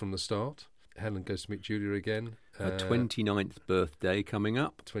 weeks from the start. Helen goes to meet Julia again. Her 29th birthday coming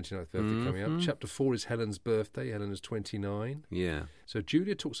up. 29th birthday coming up. Chapter 4 is Helen's birthday. Helen is 29. Yeah. So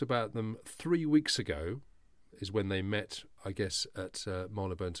Julia talks about them 3 weeks ago is when they met, I guess, at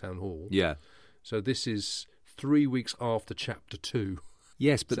Marylebone Town Hall. Yeah. So this is 3 weeks after Chapter 2.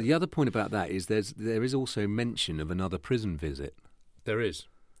 Yes, but the other point about that is there is also mention of another prison visit. There is.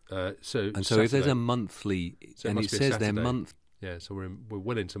 So Saturday, if there's a monthly, and it says their month. Yeah, so we're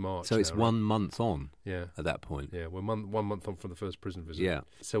well into March. So it's 1 month on. Yeah. At that point. Yeah, we're 1 month on from the first prison visit. Yeah.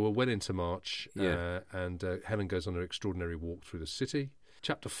 So we're well into March. Yeah. And Helen goes on her extraordinary walk through the city.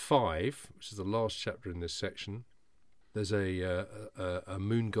 Chapter 5, which is the last chapter in this section. There's a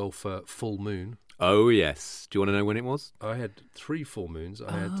Moongolfer full moon. Oh, yes. Do you want to know when it was? I had 3 full moons.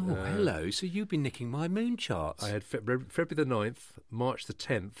 Hello. So you've been nicking my moon charts. I had February the 9th, March the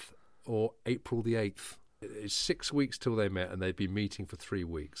 10th, or April the 8th. It's 6 weeks till they met, and they'd been meeting for 3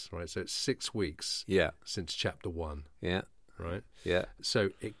 weeks, right? So it's 6 weeks since Chapter 1. Yeah. Right? Yeah. So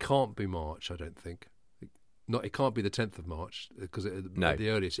it can't be March, I don't think. It can't be the 10th of March, because at the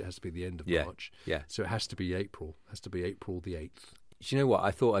earliest it has to be the end of March. Yeah. So it has to be April. It has to be April the 8th. Do you know what?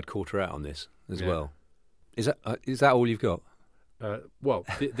 I thought I'd caught her out on this as well. Is that all you've got? Well,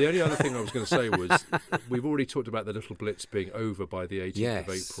 the only other thing I was going to say was we've already talked about the little blitz being over by the 18th of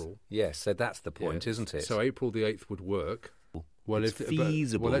April. Yes, so that's the point, isn't it? So April the 8th would work. Well, it's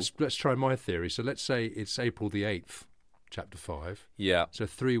feasible. Well, let's try my theory. So let's say it's April the 8th, Chapter 5. Yeah. So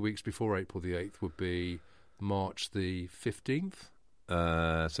 3 weeks before April the 8th would be March the 15th.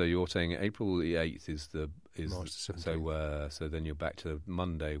 So you're saying April the 8th is March the 17th. So then you're back to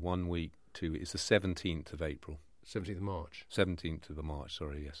Monday, 1 week to it's the 17th of April. 17th of March. 17th of March,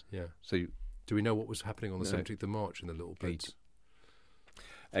 sorry, yes. Yeah. So do we know what was happening on the 17th of March in the little blitz?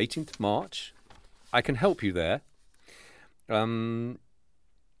 18th of March. I can help you there. In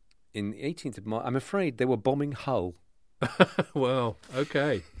the 18th of March, I'm afraid they were bombing Hull. Well,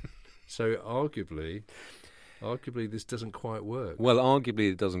 okay. So arguably this doesn't quite work. Well,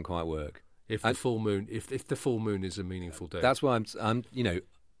 arguably it doesn't quite work. If the full moon, if the full moon is a meaningful day. That's why I'm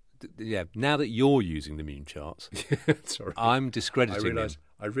now that you're using the moon charts, sorry, I'm discrediting them.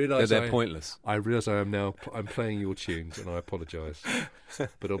 I realise they're pointless. I realise I'm playing your tunes, and I apologise.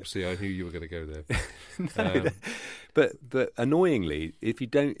 But obviously, I knew you were going to go there. But annoyingly, if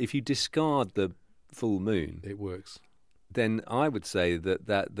you discard the full moon, it works. Then I would say that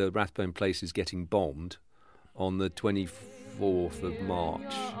the Rathbone Place is getting bombed on the 24th of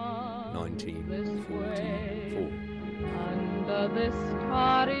March, 1944. Under this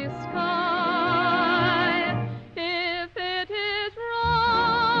starry sky, if it is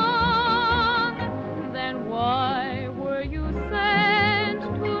wrong, then why were you sent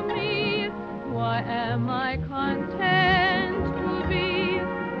to me? Why am I content to be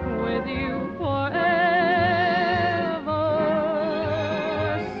with you forever?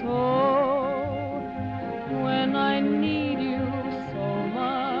 So, when I need you so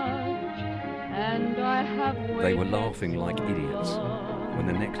much, and I have waited. They were laughing like idiots. When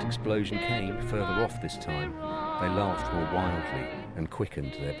the next explosion came, further off this time, they laughed more wildly and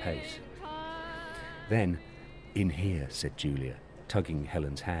quickened their pace. Then, in here, said Julia, tugging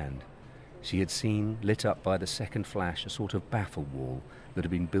Helen's hand. She had seen, lit up by the second flash, a sort of baffle wall that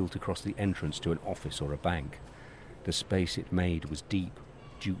had been built across the entrance to an office or a bank. The space it made was deep,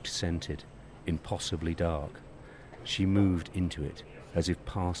 jute-scented, impossibly dark. She moved into it, as if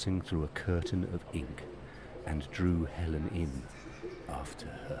passing through a curtain of ink, and drew Helen in after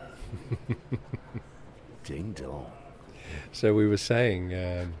her. Ding dong. So we were saying,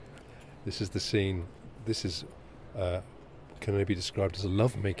 this is the scene. This is can only be described as a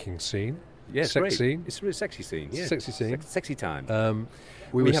love-making scene. Yeah, sex scene. It's a really sexy scene. Yeah. Sexy scene. Sexy time.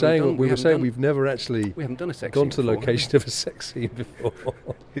 We were saying we've never actually we haven't done a sex gone scene to the before, location of a sex scene before.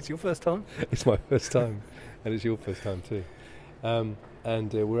 It's your first time? It's my first time, and it's your first time too.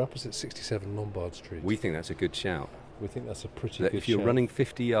 And we're opposite 67 Lombard Street. We think that's a good shout. We think that's a pretty that good if you're shout. running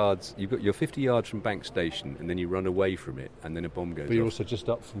 50 yards, you're 50 yards from Bank Station, and then you run away from it, and then a bomb goes off. But you're also just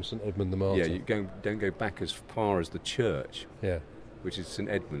up from St Edmund the Martyr. Yeah, you don't go back as far as the church. Yeah. Which is St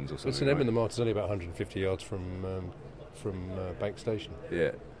Edmund's or something. St Edmund the Martyr is only about 150 yards from Bank Station.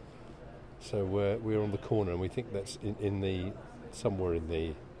 Yeah. So we're on the corner, and we think that's somewhere in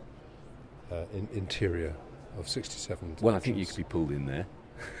the interior of 67. Well, I think you could be pulled in there.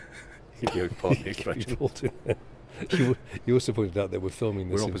 You also pointed out that we're filming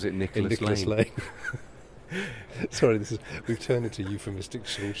this. We're opposite Nicholas Lane. Sorry, we've turned into euphemistic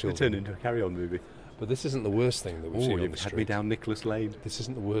school children. It turned into a carry-on movie. But this isn't the worst thing that we've seen on the street. You've had me down Nicholas Lane. This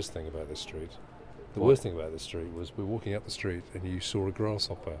isn't the worst thing about this street. The worst thing about this street was we're walking up the street and you saw a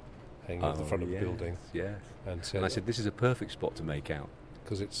grasshopper hanging at the front of the building. Yeah. And I said, this is a perfect spot to make out.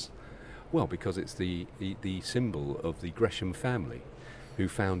 Because it's the symbol of the Gresham family, who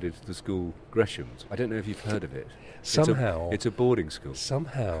founded the school Gresham's. I don't know if you've heard of it. Somehow... It's a boarding school.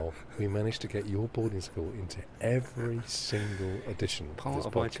 Somehow we managed to get your boarding school into every single edition Part of this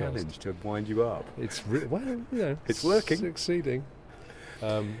of podcast. my challenge to wind you up. It's it's working. Succeeding.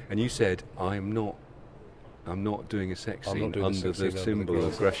 And you said, I'm not doing a sex scene under the symbol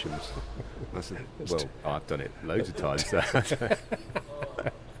of Gresham's. I said, well, I've done it loads of times.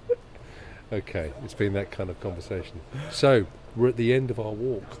 Okay, it's been that kind of conversation. So, we're at the end of our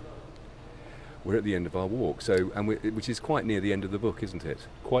walk. Which is quite near the end of the book, isn't it?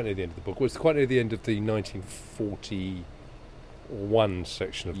 Quite near the end of the book. Well, it's quite near the end of the 1941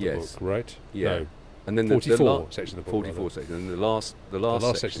 section of the book, right? Yeah. No. And then 44 section of the book. 44 section. And the last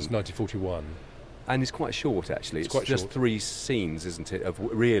section is 1941. And it's quite short, actually. It's just short. 3 scenes, isn't it? Of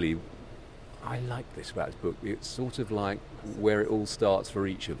really, I like this about this book. It's sort of like where it all starts for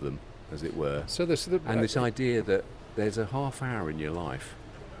each of them, as it were. And this idea that there's a half hour in your life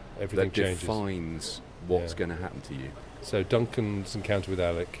everything that changes. Defines what's going to happen to you. So Duncan's encounter with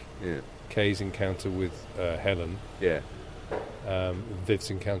Alec, Kay's encounter with Helen, Viv's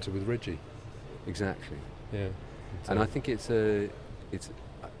encounter with Reggie. Exactly. Yeah. And I think it's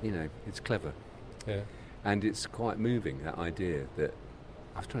clever. Yeah. And it's quite moving, that idea that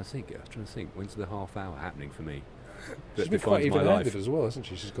I was trying to think, when's the half hour happening for me? She's been quite even-handed as well, hasn't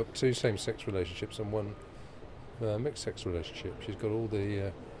she? She's got 2 same-sex relationships and 1 mixed-sex relationship. She's got all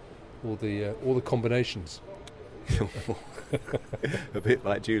the combinations. A bit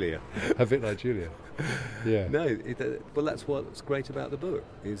like Julia. Yeah. No, well, that's what's great about the book.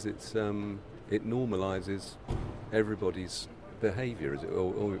 Is it normalises everybody's behaviour,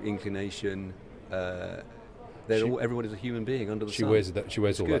 or inclination. Everybody's a human being under the sun. She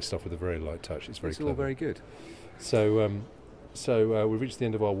wears all that stuff with a very light touch. It's very clever. All very good. So So we've reached the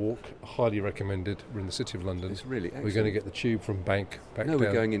end of our walk. Highly recommended. We're in the City of London. It's really excellent. We're going to get the tube from Bank back down. No,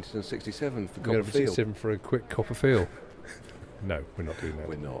 we're going into 67 for We're going to Copperfield. 67 for a quick Copperfield. No, we're not doing that.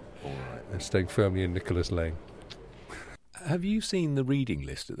 We're not. All right. I'm staying firmly in Nicholas Lane. Have you seen the reading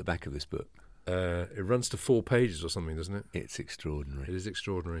list at the back of this book? It runs to 4 pages or something, doesn't it? It's extraordinary. It is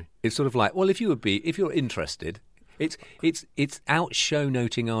extraordinary. It's sort of like, well, if you're interested, it's out show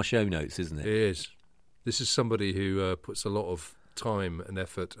noting our show notes, isn't it? It is. This is somebody who puts a lot of time and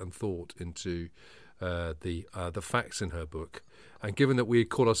effort and thought into the facts in her book. And given that we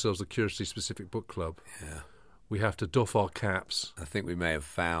call ourselves a Curiously Specific Book Club, we have to doff our caps. I think we may have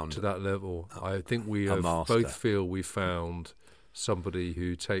found to that level. I think we both feel we found somebody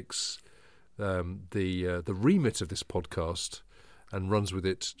who takes the remit of this podcast and runs with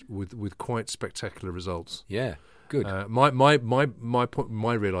it with quite spectacular results. Yeah, good. My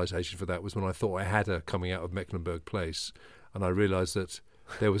realisation for that was when I thought I had her coming out of Mecklenburg Place, and I realised that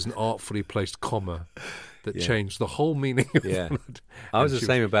there was an artfully placed comma that changed the whole meaning of the word. I was the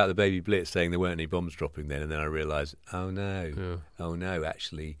same about the Baby Blitz, saying there weren't any bombs dropping then, and then I realised, oh no,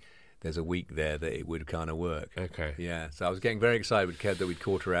 actually there's a week there that it would kind of work. Okay. Yeah, so I was getting very excited with Kev that we'd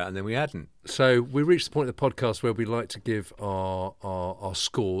caught her out, and then we hadn't. So we reached the point of the podcast where we like to give our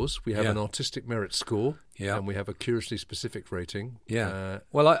scores. We have an artistic merit score, and we have a curiously specific rating. Yeah.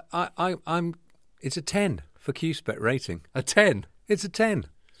 Well, I'm. It's a 10 for QSpec rating. A 10. It's a 10.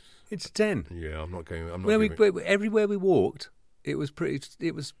 It's a 10. Yeah, I'm not going. Everywhere we walked, it was pretty.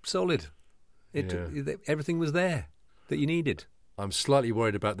 It was solid. Everything was there that you needed. I'm slightly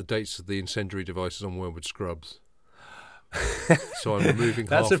worried about the dates of the incendiary devices on Wormwood Scrubs. So I'm removing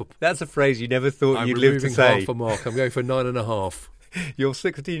That's a phrase you never thought you'd live to say. I'm removing half a mark. I'm going for 9.5. Your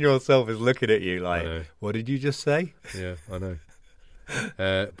 16-year-old self is looking at you like, what did you just say? Yeah, I know.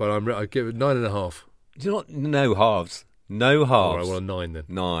 But I give it 9.5. Do you not? No halves. No halves. All right, well, a 9 then.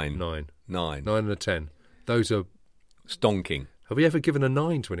 9. 9 and a 10. Those are stonking. Have we ever given a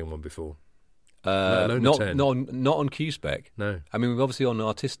 9 to anyone before? Not on QSpec. No. I mean, we're obviously on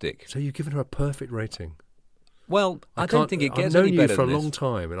artistic. So you've given her a perfect rating. Well, I don't think it gets any better. I've known you for a than long this.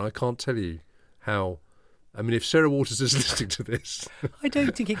 time, and I can't tell you how. I mean, if Sarah Waters is listening to this, I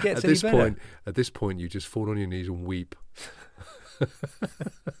don't think it gets at any this better. point. At this point, you just fall on your knees and weep.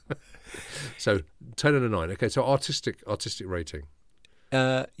 So 10 and a 9. Okay, so artistic rating.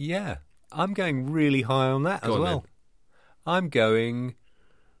 Yeah, I'm going really high on that as well. Then. I'm going.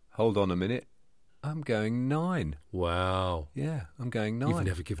 Hold on a minute. I'm going 9. Wow. Yeah, I'm going 9. You've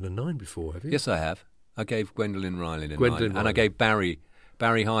never given a 9 before, have you? Yes, I have. I gave Gwendolyn Riley a 9. And I gave Barry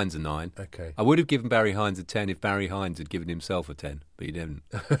Hines a 9. Okay. I would have given Barry Hines a 10 if Barry Hines had given himself a 10, but he didn't.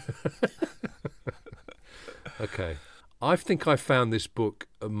 Okay. I think I found this book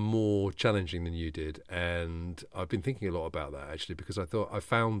more challenging than you did, and I've been thinking a lot about that, actually, because I thought I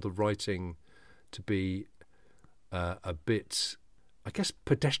found the writing to be a bit, I guess,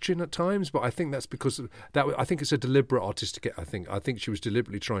 pedestrian at times, but I think that's because of that. I think it's a deliberate artistic. I think she was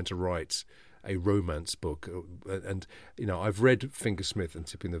deliberately trying to write a romance book, and I've read Fingersmith and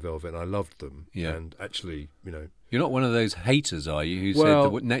Tipping the Velvet, and I loved them. Yeah. And actually, you're not one of those haters, are you? Who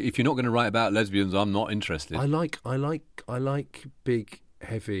said that, if you're not going to write about lesbians, I'm not interested. I like big,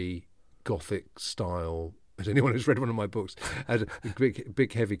 heavy, gothic style. As anyone who's read one of my books, had a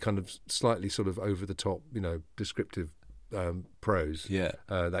big, heavy, kind of slightly sort of over the top, descriptive prose. Yeah,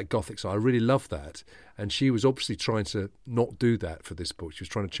 that gothic side. I really love that, and she was obviously trying to not do that for this book. She was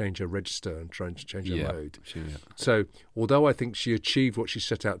trying to change her register and trying to change her mode. So, although I think she achieved what she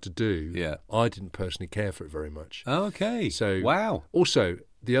set out to do, I didn't personally care for it very much. Okay. So, wow. Also,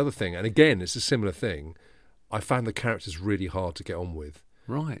 the other thing, and again, it's a similar thing. I found the characters really hard to get on with.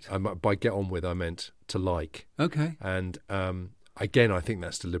 Right. By get on with, I meant to like. Okay. And again, I think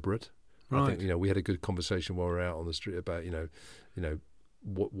that's deliberate. Right. I think we had a good conversation while we were out on the street about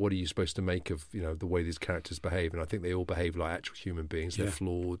what are you supposed to make of the way these characters behave, and I think they all behave like actual human beings. They're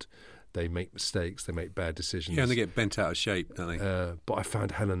flawed. They make mistakes. They make bad decisions. Yeah, and they get bent out of shape, don't they? But I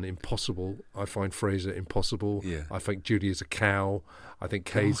found Helen impossible. I find Fraser impossible. Yeah. I think Judy is a cow. I think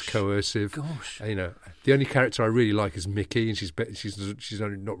Kay's coercive. Gosh. The only character I really like is Mickey, and she's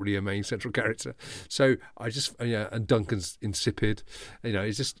not really a main central character. So I just and Duncan's insipid.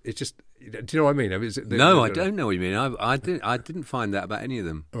 It's just. Do you know what I mean? No, I don't know what you mean. I didn't find that about any of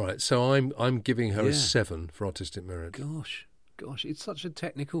them. All right, so I'm giving her a 7 for artistic merit. Gosh, it's such a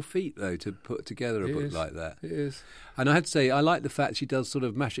technical feat, though, to put together a book like that. It is. And I had to say, I like the fact she does sort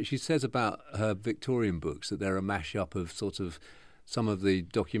of mash it. She says about her Victorian books that they're a mash-up of sort of some of the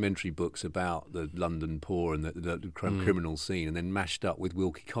documentary books about the London poor and the criminal scene, and then mashed up with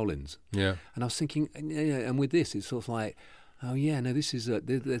Wilkie Collins. Yeah. And I was thinking, and with this, it's sort of like, Oh yeah, no. This is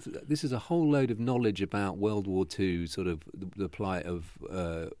a whole load of knowledge about World War II, sort of the plight of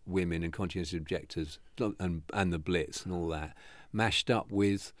women and conscientious objectors, and the Blitz and all that, mashed up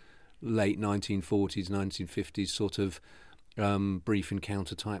with late 1940s, 1950s sort of brief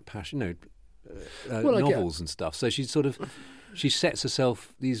encounter type passion, novels and stuff. So she sets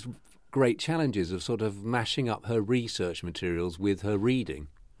herself these great challenges of sort of mashing up her research materials with her reading.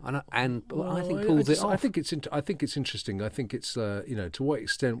 I think pulls it off. I think it's interesting. I think it's to what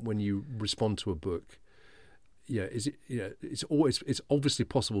extent when you respond to a book, it's obviously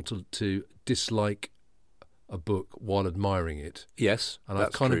possible to dislike a book while admiring it. Yes, and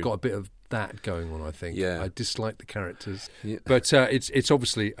that's I've kind true. of got a bit of that going on. I think. Yeah. I dislike the characters, but it's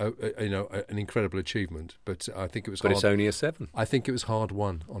obviously an incredible achievement. But I think it was. But hard. it's only a 7. I think it was hard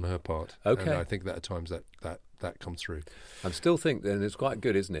won on her part. Okay. And I think that at times that comes through. I still think then it's quite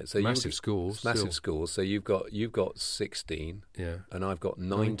good, isn't it? So massive schools. So you've got 16, and I've got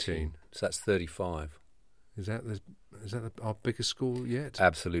 19. So that's 35. Is that our biggest school yet?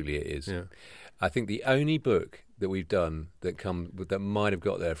 Absolutely, it is. Yeah. I think the only book that we've done that might have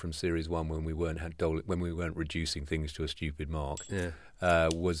got there from Series 1 when we weren't reducing things to a stupid mark,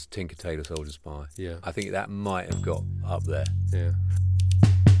 was Tinker Tailor Soldier Spy. Yeah. I think that might have got up there. Yeah.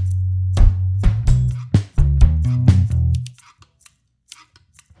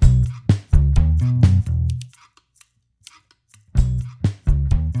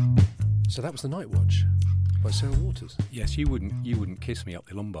 So that was The Night Watch by Sarah Waters. Yes, you wouldn't kiss me up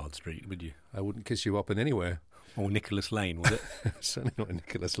the Lombard Street, would you? I wouldn't kiss you up in anywhere. Or Nicholas Lane, was it? Certainly not in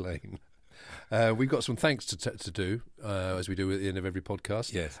Nicholas Lane. We've got some thanks to do, as we do at the end of every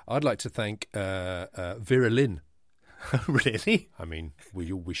podcast. Yes. I'd like to thank Vera Lynn. Really? I mean,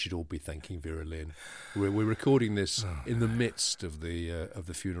 we should all be thanking Vera Lynn. We're recording this in the midst of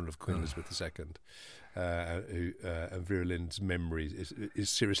the funeral of Queen Elizabeth II. And Vera Lynn's memory is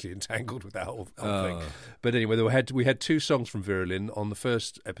seriously entangled with that whole thing. But anyway, we had 2 songs from Vera Lynn. On the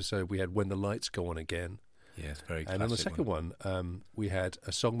first episode, we had When the Lights Go On Again. Yes, very classic. And on the second one, we had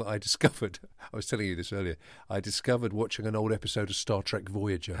a song that I discovered. I was telling you this earlier. I discovered watching an old episode of Star Trek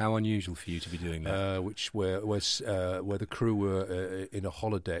Voyager. How unusual for you to be doing that. Where the crew were in a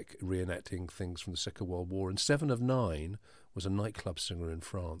holodeck reenacting things from the Second World War. And 7 of 9 was a nightclub singer in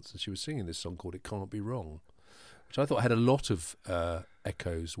France, and she was singing this song called It Cannot Be Wrong, which I thought had a lot of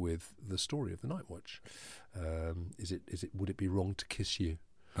echoes with the story of the Night Watch. Would it be wrong to kiss you?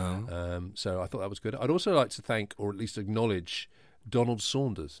 So I thought that was good. I'd also like to thank, or at least acknowledge, Donald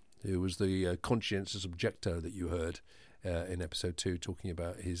Saunders, who was the conscientious objector that you heard in episode 2, talking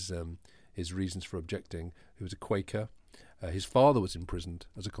about his reasons for objecting. He was a Quaker. His father was imprisoned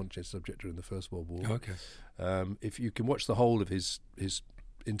as a conscientious objector in the First World War. Okay. If you can watch the whole of his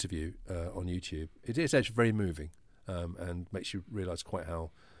interview on YouTube, it is actually very moving and makes you realise quite how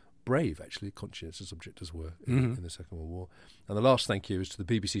brave, actually, conscientious objectors were in the Second World War. And the last thank you is to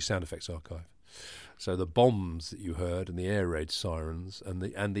the BBC Sound Effects Archive. So the bombs that you heard and the air raid sirens and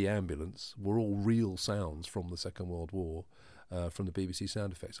the ambulance were all real sounds from the Second World War from the BBC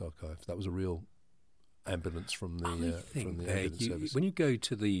Sound Effects Archive. That was a real ambulance from the ambulance service. When you go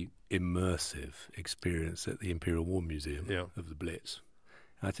to the immersive experience at the Imperial War Museum of the Blitz,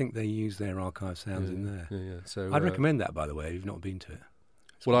 I think they use their archive sounds in there. Yeah. So I'd recommend that, by the way, if you've not been to it.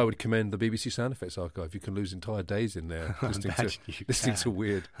 Well, I would commend the BBC Sound Effects Archive. You can lose entire days in there listening to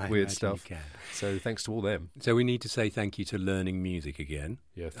weird stuff. So thanks to all them. So we need to say thank you to Learning Music again.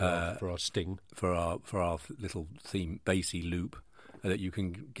 Yeah, for our sting, for our little theme bassy loop that you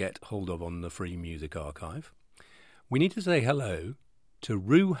can get hold of on the Free Music Archive. We need to say hello to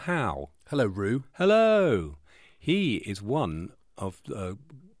Rue Howe. Hello, Rue. Hello. He is one of the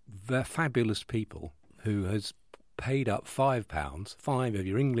fabulous people who has paid up £5, 5 of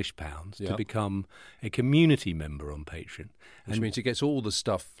your English pounds, to become a community member on Patreon. Which means he gets all the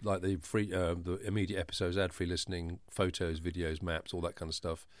stuff like the free, the immediate episodes, ad-free listening, photos, videos, maps, all that kind of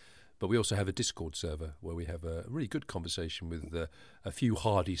stuff. But we also have a Discord server where we have a really good conversation with a few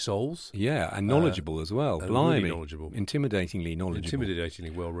hardy souls. Yeah, and knowledgeable as well. Blimey. Really knowledgeable. Intimidatingly knowledgeable.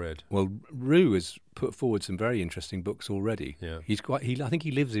 Intimidatingly well-read. Well, Rue has put forward some very interesting books already. Yeah. I think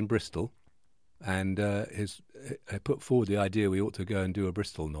he lives in Bristol and has put forward the idea we ought to go and do a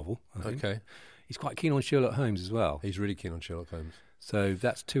Bristol novel. Okay. He's quite keen on Sherlock Holmes as well. He's really keen on Sherlock Holmes. So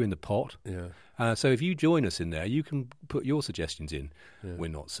that's 2 in the pot. Yeah. So if you join us in there, you can put your suggestions in. Yeah.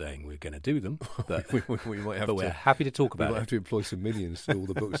 We're not saying we're going to do them, but, we might have we're happy to talk about it. We might have to employ some millions to all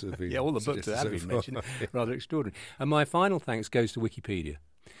the books that have been all the books that have been mentioned. Rather extraordinary. And my final thanks goes to Wikipedia.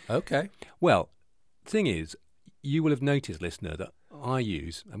 Okay. Well, thing is, you will have noticed, listener, that I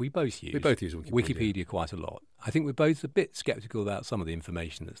use, and we both use Wikipedia quite a lot. I think we're both a bit sceptical about some of the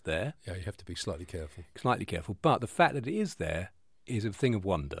information that's there. Yeah, you have to be slightly careful. But the fact that it is there is a thing of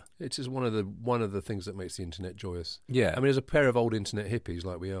wonder. It's just one of the things that makes the internet joyous. Yeah. I mean, as a pair of old internet hippies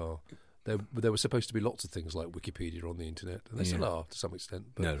like we are, there were supposed to be lots of things like Wikipedia on the internet, and they still are to some extent.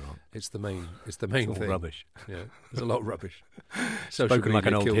 But no, there aren't. It's the main it's thing. All rubbish. Yeah, there's a lot of rubbish. Spoken like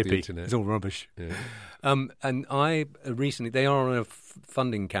an old hippie. It's all rubbish. Yeah. And I recently, they are on a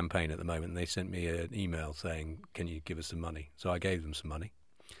funding campaign at the moment, and they sent me an email saying, "Can you give us some money?" So I gave them some money.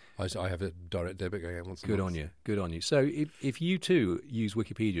 I have a direct debit going out once a month. Good on you. So if you too use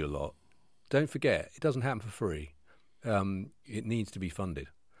Wikipedia a lot, don't forget, it doesn't happen for free. It needs to be funded.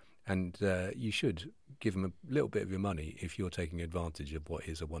 And you should give them a little bit of your money if you're taking advantage of what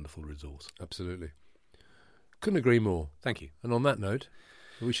is a wonderful resource. Absolutely. Couldn't agree more. Thank you. And on that note,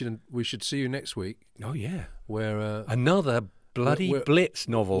 we should see you next week. Oh yeah, where another bloody Blitz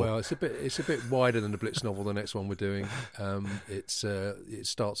novel. Well, it's a bit wider than the Blitz novel. The next one we're doing, it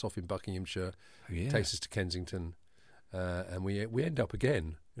starts off in Buckinghamshire, takes us to Kensington, and we end up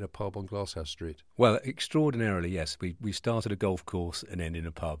again in a pub on Glasshouse Street. Well, extraordinarily, yes. We started a golf course and end in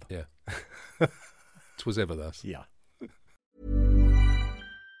a pub. Yeah. 'Twas ever thus. Yeah.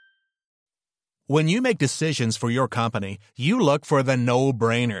 When you make decisions for your company, you look for the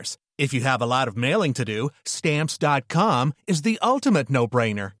no-brainers. If you have a lot of mailing to do, Stamps.com is the ultimate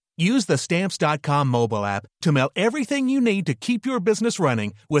no-brainer. Use the Stamps.com mobile app to mail everything you need to keep your business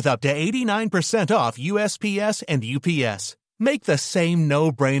running with up to 89% off USPS and UPS. Make the same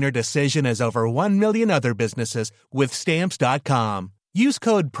no-brainer decision as over 1 million other businesses with Stamps.com. Use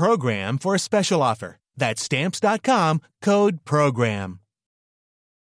code PROGRAM for a special offer. That's Stamps.com, code PROGRAM.